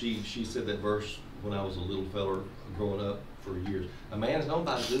that. She said that verse when I was a little feller growing up for years. A man is known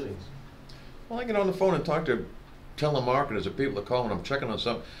by his doings. Well, I get on the phone and talk to telemarketers or people that call and I'm checking on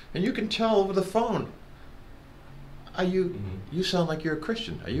something, and you can tell over the phone. Are you? You sound like you're a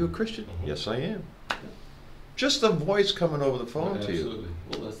Christian. Are you a Christian? Yes, I am. Just the voice coming over the phone to you. Absolutely.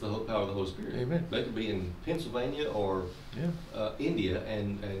 Well, that's the whole power of the Holy Spirit. Amen. They could be in Pennsylvania or India,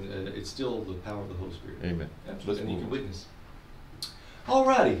 and it's still the power of the Holy Spirit. Amen. Absolutely. And you can witness. All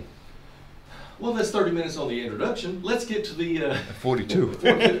righty. Well, that's 30 minutes on the introduction. Let's get to the 42.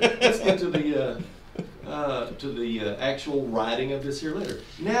 Let's get to the actual writing of this here letter.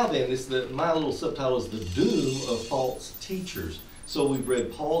 Now then, my little subtitle is the doom of false teachers. So we've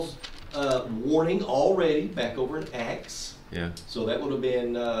read Paul's warning already back over in Acts. Yeah. So that would have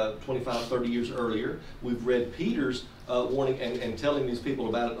been 25, 30 years earlier. We've read Peter's warning and telling these people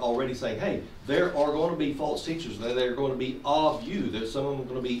about it already, saying, hey, there are going to be false teachers. They're going to be of you. There's some of them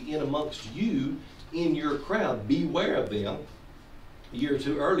going to be in amongst you in your crowd. Beware of them. A year or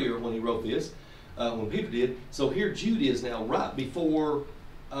two earlier when he wrote this, when Peter did. So here Jude is now right before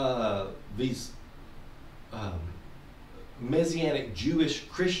these Messianic Jewish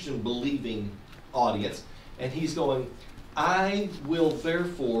Christian believing audience, and he's going, I will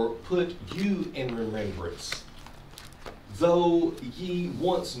therefore put you in remembrance, though ye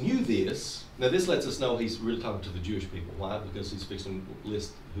once knew this. Now this lets us know he's really talking to the Jewish people. Why? Because he's fixing to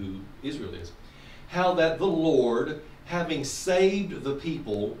list who Israel is. How that the Lord, having saved the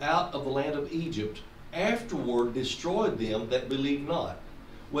people out of the land of Egypt, afterward destroyed them that believed not.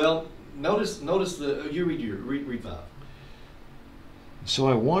 Well, notice you read 5. So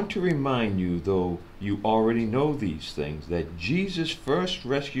I want to remind you, though you already know these things, that Jesus first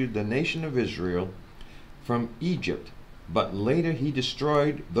rescued the nation of Israel from Egypt, but later he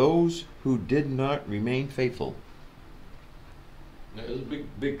destroyed those who did not remain faithful. Now, it was a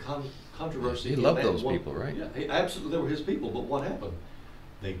big controversy. He loved those people, right? Yeah, absolutely, they were his people. But what happened?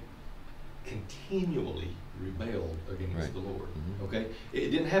 They continually rebelled against the Lord. Okay, it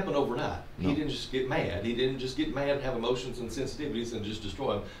didn't happen overnight. No. He didn't just get mad. He didn't just get mad and have emotions and sensitivities and just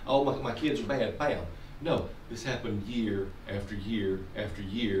destroy them. Oh, my kids are bad. Bam. No, this happened year after year after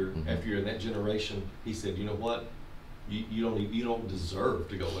year after year. In that generation, he said, you know what? You don't deserve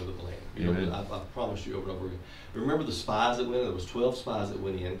to go into the land. I promise you over and over again. Remember the spies that went in? There was 12 spies that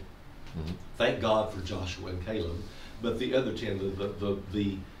went in. Thank God for Joshua and Caleb. But the other 10,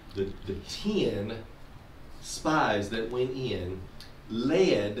 the 10 spies that went in,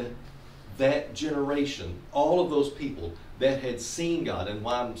 led that generation, all of those people that had seen God. And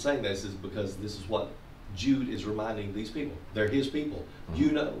why I'm saying this is because this is what Jude is reminding these people. They're his people.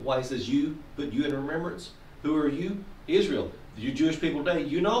 You know why he says you, put you in remembrance. Who are you? Israel. You Jewish people today,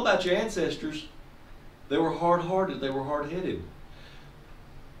 you know about your ancestors. They were hard-hearted. They were hard-headed.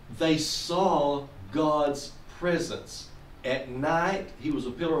 They saw God's presence. At night, he was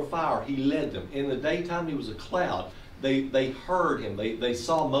a pillar of fire. He led them. In the daytime, he was a cloud. They heard him. They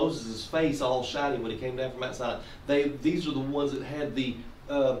saw Moses' face all shining when he came down from Mount Sinai. These are the ones that had the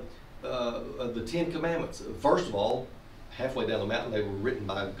 10 Commandments. First of all, halfway down the mountain, they were written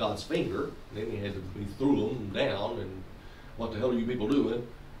by God's finger. Then he threw them down, and what the hell are you people doing?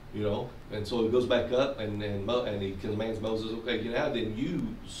 You know, and so he goes back up and he commands Moses, okay, get out, then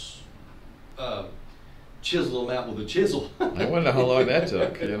you chisel them out with a chisel. I wonder how long that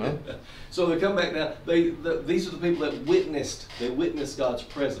took, you know. So they come back down. These are the people that witnessed God's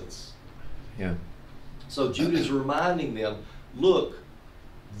presence. Yeah. So Jude is reminding them, look,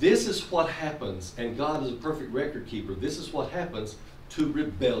 this is what happens, and God is a perfect record keeper. This is what happens to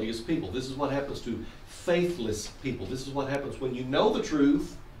rebellious people. This is what happens to faithless people. This is what happens when you know the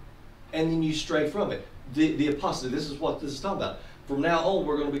truth and then you stray from it. The apostasy, this is what this is talking about. From now on,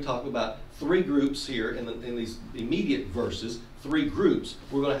 we're going to be talking about 3 groups here in these immediate verses. 3 groups.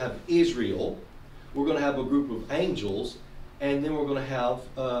 We're going to have Israel, we're going to have a group of angels, and then we're going to have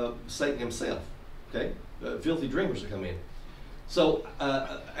Satan himself. Okay? Filthy dreamers that come in. So,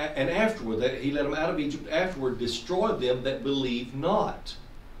 and afterward, he led them out of Egypt, afterward destroyed them that believe not.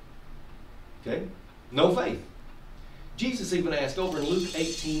 Okay? No faith. Jesus even asked over in Luke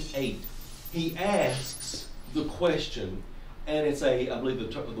 18:8, he asks the question, and it's I believe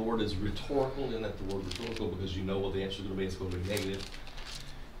the word is rhetorical. Isn't that the word rhetorical? Because you know what the answer is going to be. It's going to be negative.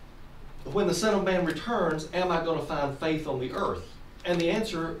 When the Son of Man returns, am I going to find faith on the earth? And the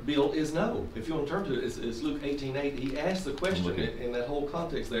answer, Bill, is no. If you want to turn to it, it's Luke 18:8. He asked the question in that whole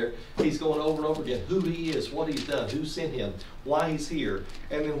context there. He's going over and over again who he is, what he's done, who sent him, why he's here,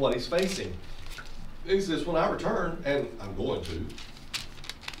 and then what he's facing. He says, when I return, and I'm going to,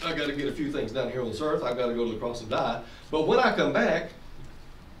 I got to get a few things done here on this earth. I've got to go to the cross and die. But when I come back,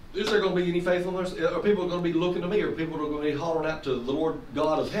 is there going to be any faithfulness? Are people going to be looking to me? Or people are going to be hollering out to the Lord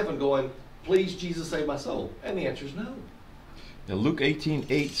God of heaven going, please, Jesus, save my soul? And the answer is no. Now Luke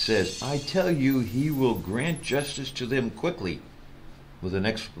 18:8 says, I tell you, he will grant justice to them quickly. With an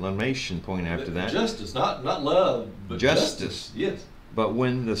exclamation point after that. Justice, not love, but justice. Yes. But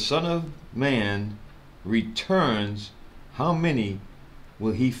when the Son of Man returns, how many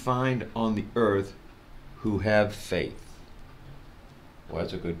will he find on the earth who have faith? Well,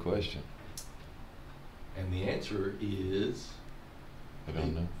 that's a good question. And the answer is, I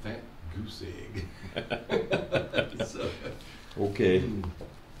don't know. Fat goose egg. So, okay.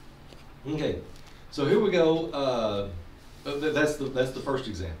 Okay. So here we go. That's the first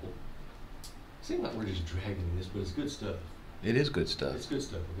example. Seems like we're just dragging this, but it's good stuff. It is good stuff. It's good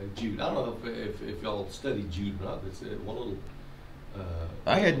stuff. Okay, Jude. I don't know if y'all studied Jude or not. It's one little.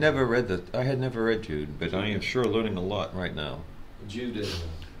 I had never read Jude, but I am sure learning a lot right now. Jude and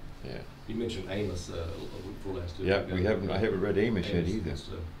yeah. You mentioned Amos a week before last. Yeah, I haven't read Amos yet either.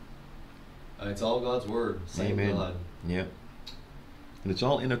 It's all God's word. Same Amen. God. Yeah. And it's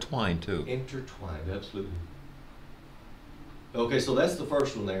all intertwined too. Intertwined, absolutely. Okay, so that's the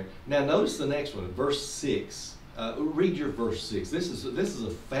first one there. Now notice the next one, verse 6. Read your verse 6. This is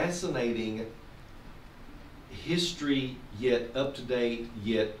a fascinating history, yet up to date,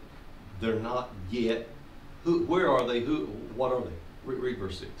 yet they're not yet. Where are they? What are they? Read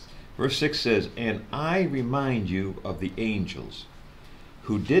verse 6. Verse 6 says, and I remind you of the angels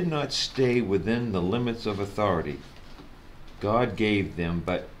who did not stay within the limits of authority God gave them,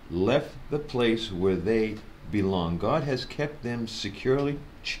 but left the place where they belong. God has kept them securely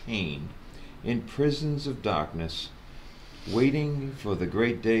chained in prisons of darkness, waiting for the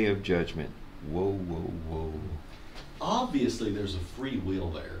great day of judgment. Whoa, whoa, whoa. Obviously, there's a free will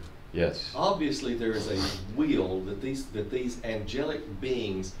there. Yes. Obviously, there is a will that these angelic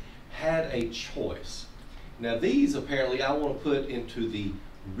beings had a choice. Now, these apparently I want to put into the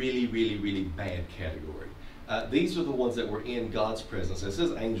really, really, really bad category. These are the ones that were in God's presence. It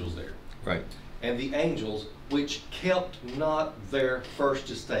says angels there. Right. And the angels, which kept not their first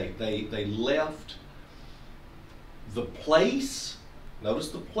estate. They left the place. Notice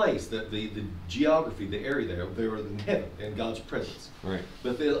the place, the geography, the area there. They were in heaven, in God's presence. Right.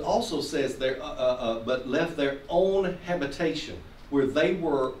 But it also says there, but left their own habitation. where they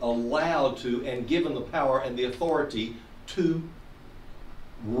were allowed to and given the power and the authority to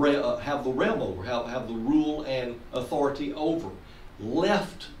have the realm over, have the rule and authority over.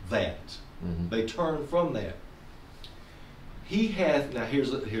 Left that. Mm-hmm. They turned from that. He hath, now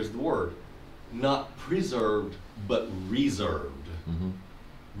here's the word, not preserved, but reserved. Mm-hmm.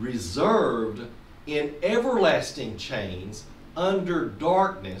 Reserved in everlasting chains under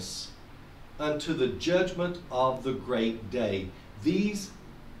darkness unto the judgment of the great day. These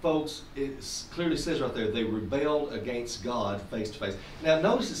folks, it clearly says right there, they rebelled against God face to face. Now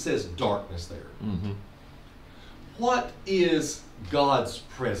notice it says darkness there. Mm-hmm. What is God's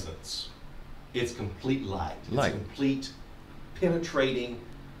presence? It's complete light. It's complete, penetrating,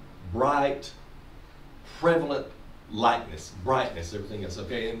 bright, prevalent lightness, brightness, everything else.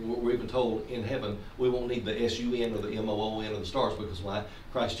 Okay, and we're even told in heaven we won't need the S-U-N or the M-O-O-N or the stars, because why?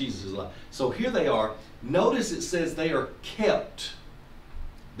 Christ Jesus is light. So here they are. Notice it says they are kept.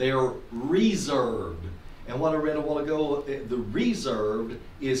 They are reserved. And what I read a while ago, the reserved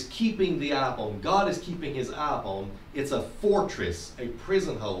is keeping the eye on. God is keeping his eye on. It's a fortress, a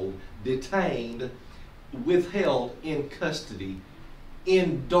prison hold, detained, withheld in custody,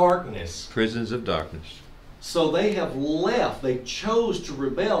 in darkness. Prisons of darkness. So they have left. They chose to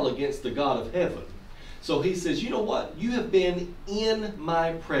rebel against the God of heaven. So he says, you know what? You have been in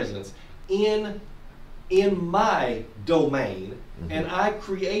my presence, in my domain, mm-hmm. and I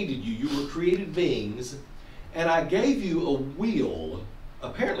created you. You were created beings, and I gave you a will.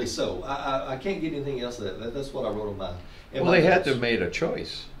 Apparently so. I can't get anything else of that. That's what I wrote on mine. Well, they had to have made a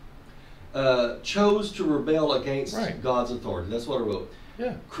choice. Chose to rebel against God's authority. That's what I wrote.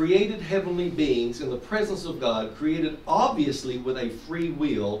 Yeah. Created heavenly beings in the presence of God, created obviously with a free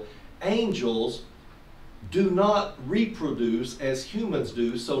will. Angels do not reproduce as humans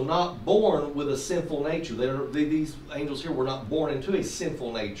do, so not born with a sinful nature. These angels here were not born into a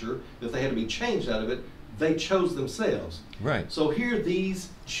sinful nature, that they had to be changed out of it. They chose themselves. Right. So here these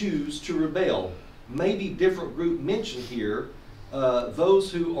choose to rebel. Maybe different group mentioned here,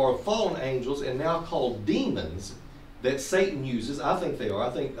 those who are fallen angels and now called demons that Satan uses. I think they are. I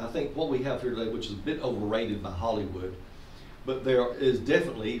think what we have here today, which is a bit overrated by Hollywood, but there is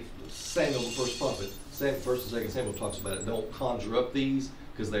definitely Samuel, the first prophet. First and Second Samuel talks about it. Don't conjure up these,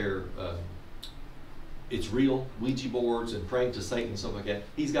 because they're it's real. Ouija boards and praying to Satan and stuff like that.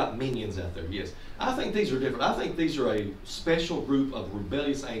 He's got minions out there. Yes, I think these are different. I think these are a special group of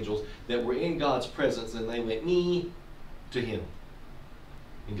rebellious angels that were in God's presence and they went me to him.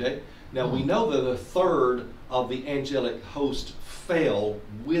 Okay. Now we know that a third of the angelic host fell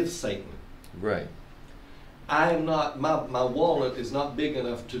with Satan. Right. I am not, my wallet is not big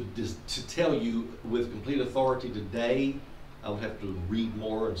enough to tell you with complete authority today. I would have to read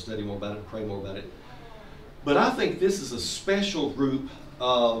more and study more about it and pray more about it. But I think this is a special group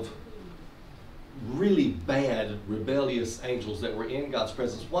of really bad, rebellious angels that were in God's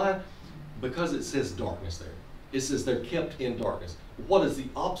presence. Why? Because it says darkness there. It says they're kept in darkness. What is the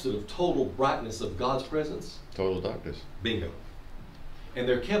opposite of total brightness of God's presence? Total darkness. Bingo. And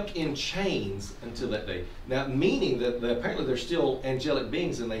they're kept in chains until that day. Now, meaning that apparently they're still angelic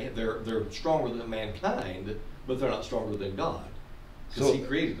beings and they're stronger than mankind, but they're not stronger than God, because he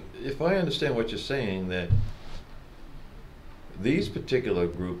created them. If I understand what you're saying, that these particular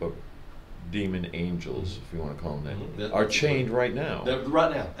group of demon angels, if you want to call them that, are chained right now.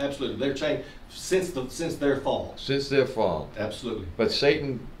 Right now, absolutely. They're chained since their fall. Since their fall. Absolutely. But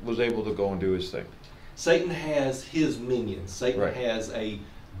Satan was able to go and do his thing. Satan has his minions. Satan has a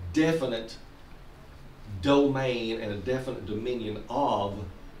definite domain and a definite dominion of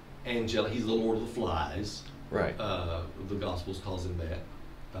angelic. He's the Lord of the Flies. Right. The Gospels calls him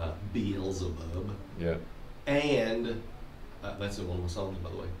that. Beelzebub. Yeah. And that's in one of my songs,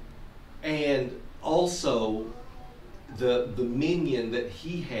 by the way. And also, the minion that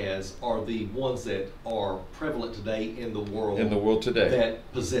he has are the ones that are prevalent today in the world. In the world today.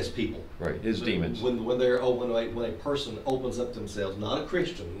 That possess people. Right, his demons. When a person opens up themselves, not a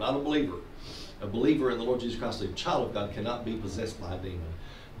Christian, not a believer in the Lord Jesus Christ, a child of God cannot be possessed by a demon.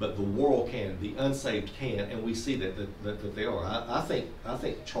 But the world can, the unsaved can, and we see that they are. I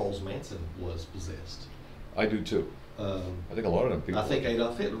think Charles Manson was possessed. I do too. I think a lot of them people. I think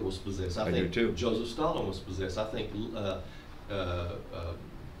Adolf Hitler was possessed. I think do too. Joseph Stalin was possessed. I think the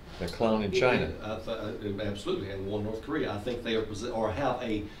clown in China. Absolutely, and one North Korea. I think they are possessed or have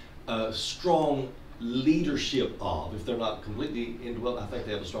a strong leadership of. If they're not completely indwelt, I think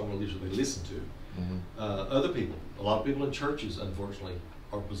they have a strong leadership they listen to. Mm-hmm. Other people, a lot of people in churches, unfortunately,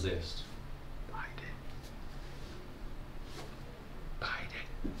 are possessed.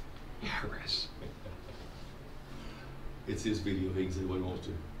 Biden, Harris. it's his video. He can say what he wants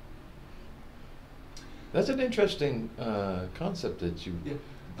to. That's an interesting concept that you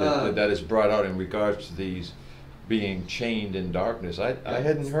Yeah. that is brought out in regards to these being chained in darkness. I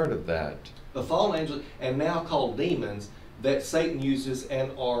hadn't heard of that. The fallen angels, and now called demons, that Satan uses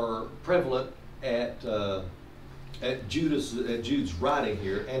and are prevalent at Jude's writing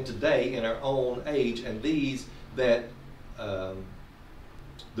here, and today in our own age, and these that the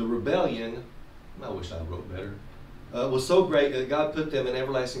rebellion, I wish I wrote better, was so great that God put them in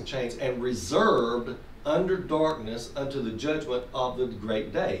everlasting chains and reserved under darkness unto the judgment of the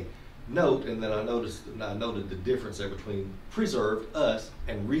great day. Note, and then I noted the difference there between preserved us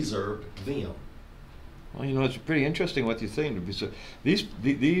and reserved them. Well, you know, it's pretty interesting what you think. So these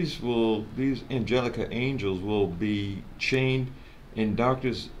angelica angels will be chained in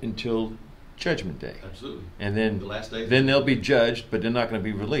darkness until Judgment Day. Absolutely. And then the last day. Then they'll be judged, but they're not going to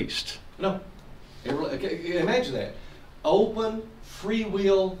be released. No. Imagine that. Open, free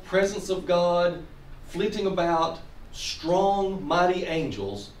will, presence of God, flitting about, strong, mighty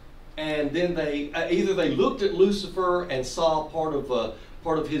angels, and then they either they looked at Lucifer and saw part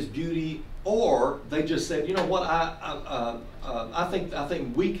of his beauty, or they just said, you know what, I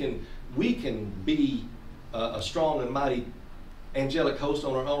think we can be a strong and mighty angelic host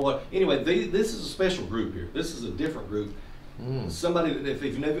on our own. Anyway, this is a special group here. This is a different group. Somebody that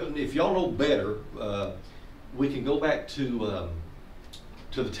if y'all know better, we can go back to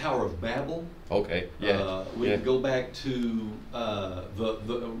the Tower of Babel. Okay. Yeah. We can go back to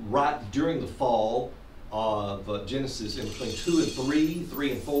the right during the fall of Genesis, in between 2 and 3,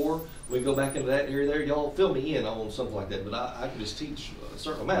 3 and 4. We can go back into that area there. Y'all fill me in on something like that, but I can just teach a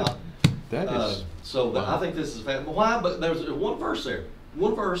certain amount. That is Wow. I think this is fascinating. Why? But there's one verse there.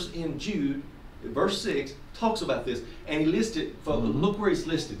 One verse in Jude, verse 6, talks about this, and he listed. Look where he's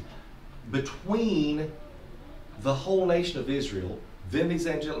listed. Between the whole nation of Israel, then these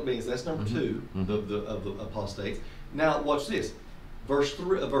angelic beings. That's number 2 of the apostates. Now watch this. Verse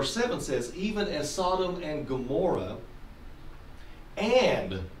 7 says, even as Sodom and Gomorrah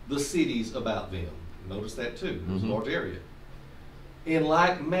and the cities about them. Notice that too. There's a large area. In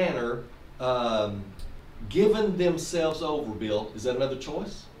like manner, given themselves over, Bill. Is that another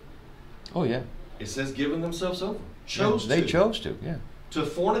choice? Oh yeah. It says given themselves over. They chose to, yeah. To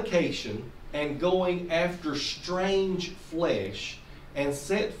fornication and going after strange flesh, and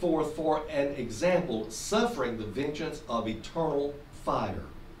set forth for an example, suffering the vengeance of eternal fire.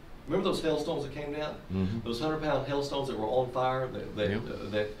 Remember those hailstones that came down? Those 100-pound hailstones that were on fire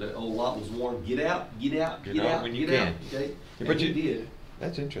that old Lot was warned, get out, get out, get out, when you get can. out. Okay? Yeah, but you did.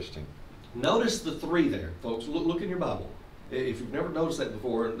 That's interesting. Notice the 3 there, folks. Look in your Bible. If you've never noticed that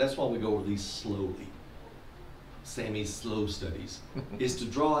before, that's why we go over these slowly. Sammy's slow studies is to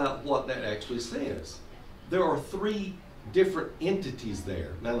draw out what that actually says. There are 3 different entities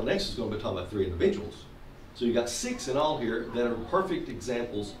there. Now the next is going to be talking about 3 individuals. So you got 6 in all here that are perfect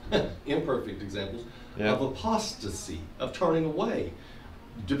examples, imperfect examples of apostasy, of turning away,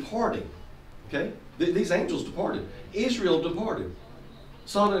 departing. Okay, these angels departed. Israel departed.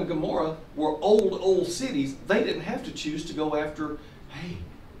 Sodom and Gomorrah were old cities. They didn't have to choose to go after. Hey,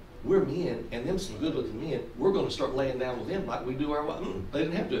 we're men, and them some good-looking men. We're going to start laying down with them like we do our wives. They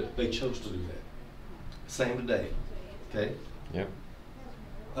didn't have to. They chose to do that. Same today. Okay. Yep.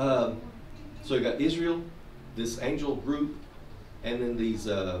 So you got Israel, this angel group, and then these.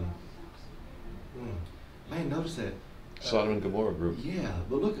 Man, notice that. Sodom and Gomorrah group. Yeah,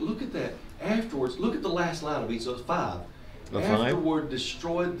 but look at that. Afterwards, look at the last line of each. So it's 5. The 5? Afterward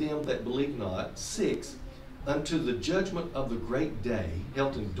destroyed them that believe not. 6. Unto the judgment of the great day,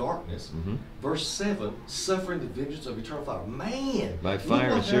 held in darkness. Verse 7, suffering the vengeance of eternal fire. Man! By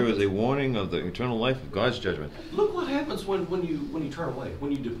fire and serve as a warning of the eternal life of God's judgment. Look what happens when you turn away,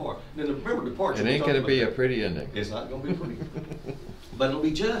 when you depart. Now remember, departure. It ain't going to be a pretty ending. It's not going to be pretty. But it'll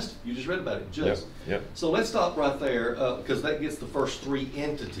be just. You just read about it. Just. Yep. So let's stop right there, because that gets the first 3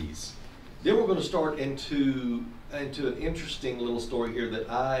 entities. Then we're going to start into an interesting little story here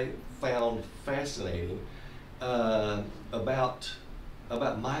that I found fascinating. About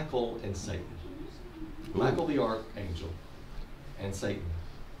Michael and Satan. Ooh. Michael the archangel and Satan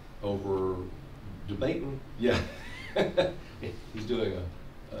over debating. Yeah, he's doing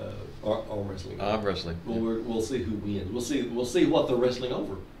a arm wrestling. Arm wrestling. Well, we'll see who wins. We'll see what they're wrestling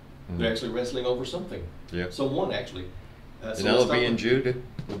over. They're actually wrestling over something. Yeah. Someone actually. And that'll be in Jude.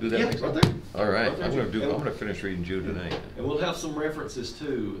 We'll do that. Yeah, next right time. there. All right. Right there, I'm going to finish reading Jude tonight. And we'll have some references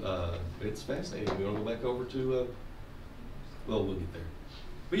too. It's fascinating. We want to go back over to. Well, we'll get there.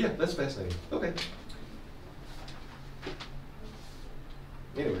 But yeah, that's fascinating. Okay.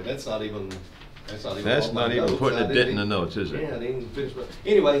 Anyway, that's not even That's not even putting a dent in the notes, is it? Yeah, I didn't even finish.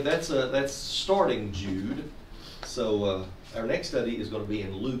 Anyway, that's starting Jude. So our next study is going to be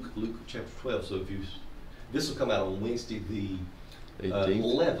in Luke chapter 12. So this will come out on Wednesday the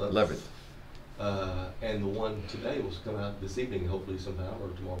 11th. And the one today will come out this evening, hopefully sometime, or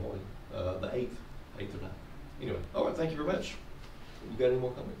tomorrow morning, the 8th or 9th. Anyway, all right, thank you very much. You got any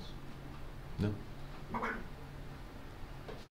more comments? No.